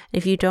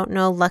 If you don't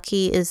know,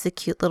 Lucky is the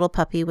cute little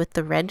puppy with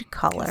the red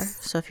collar. Yes.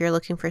 So if you're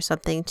looking for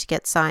something to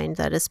get signed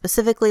that is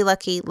specifically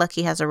Lucky,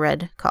 Lucky has a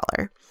red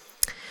collar.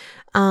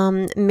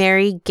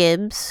 Mary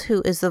Gibbs,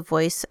 who is the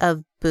voice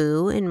of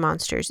Boo in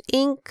Monsters,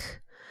 Inc.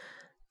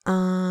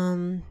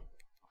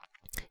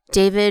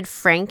 David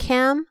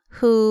Frankham,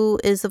 who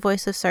is the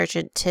voice of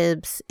Sergeant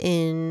Tibbs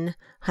in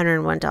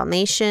 101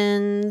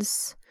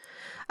 Dalmatians.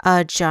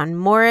 John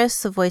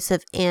Morris, the voice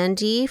of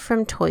Andy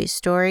from Toy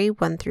Story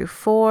 1 through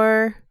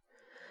 4.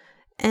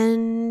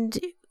 And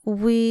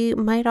we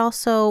might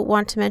also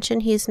want to mention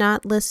he's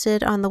not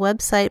listed on the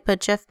website, but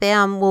Jeff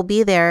Bam will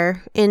be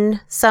there in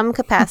some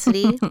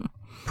capacity,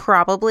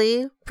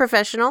 probably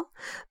professional,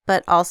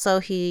 but also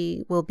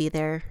he will be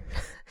there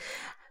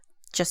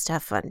just to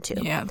have fun too.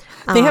 Yeah.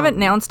 They haven't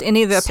announced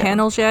any of the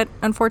panels yet,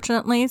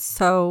 unfortunately,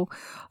 so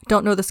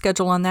don't know the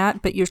schedule on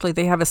that, but usually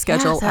they have a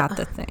schedule at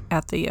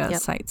the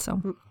site,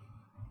 so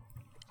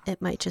it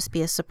might just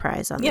be a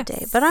surprise on the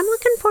day. But I'm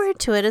looking forward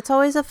to it. It's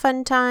always a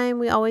fun time.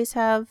 We always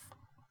have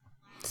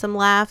some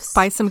laughs.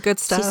 Buy some good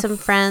stuff. See some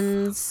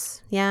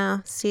friends. Yeah.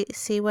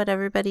 See what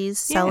everybody's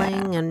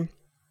selling and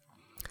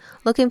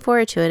looking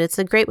forward to it. It's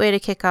a great way to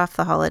kick off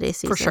the holiday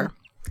season. For sure.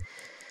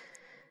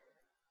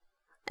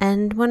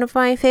 And one of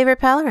my favorite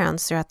pal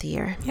arounds throughout the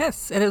year.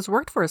 Yes, it has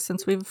worked for us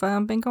since we've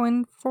been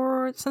going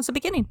since the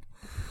beginning.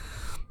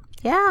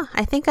 Yeah,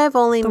 I think I've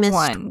only missed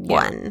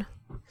one.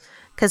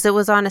 Because it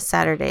was on a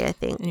Saturday, I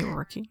think. And you were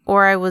working.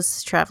 Or I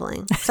was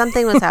traveling.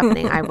 Something was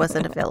happening. I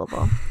wasn't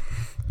available.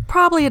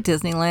 Probably at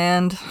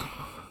Disneyland.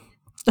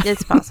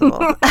 It's possible.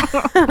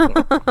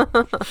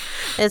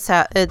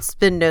 It's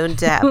been known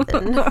to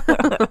happen.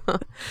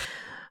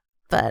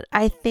 But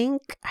I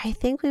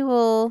think we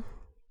will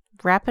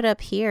wrap it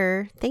up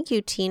here. Thank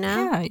you, Tina.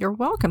 Yeah, you're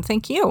welcome.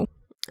 Thank you.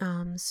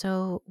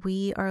 So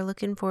we are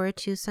looking forward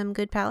to some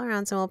good pal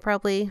arounds, and we'll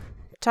probably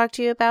talk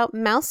to you about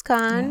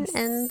MouseCon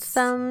and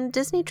some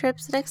Disney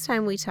trips the next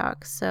time we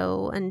talk.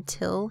 So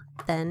until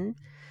then,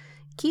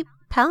 keep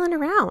palling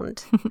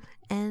around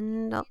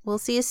and we'll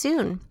see you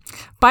soon.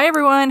 Bye,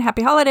 everyone.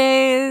 Happy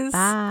holidays.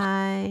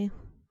 Bye.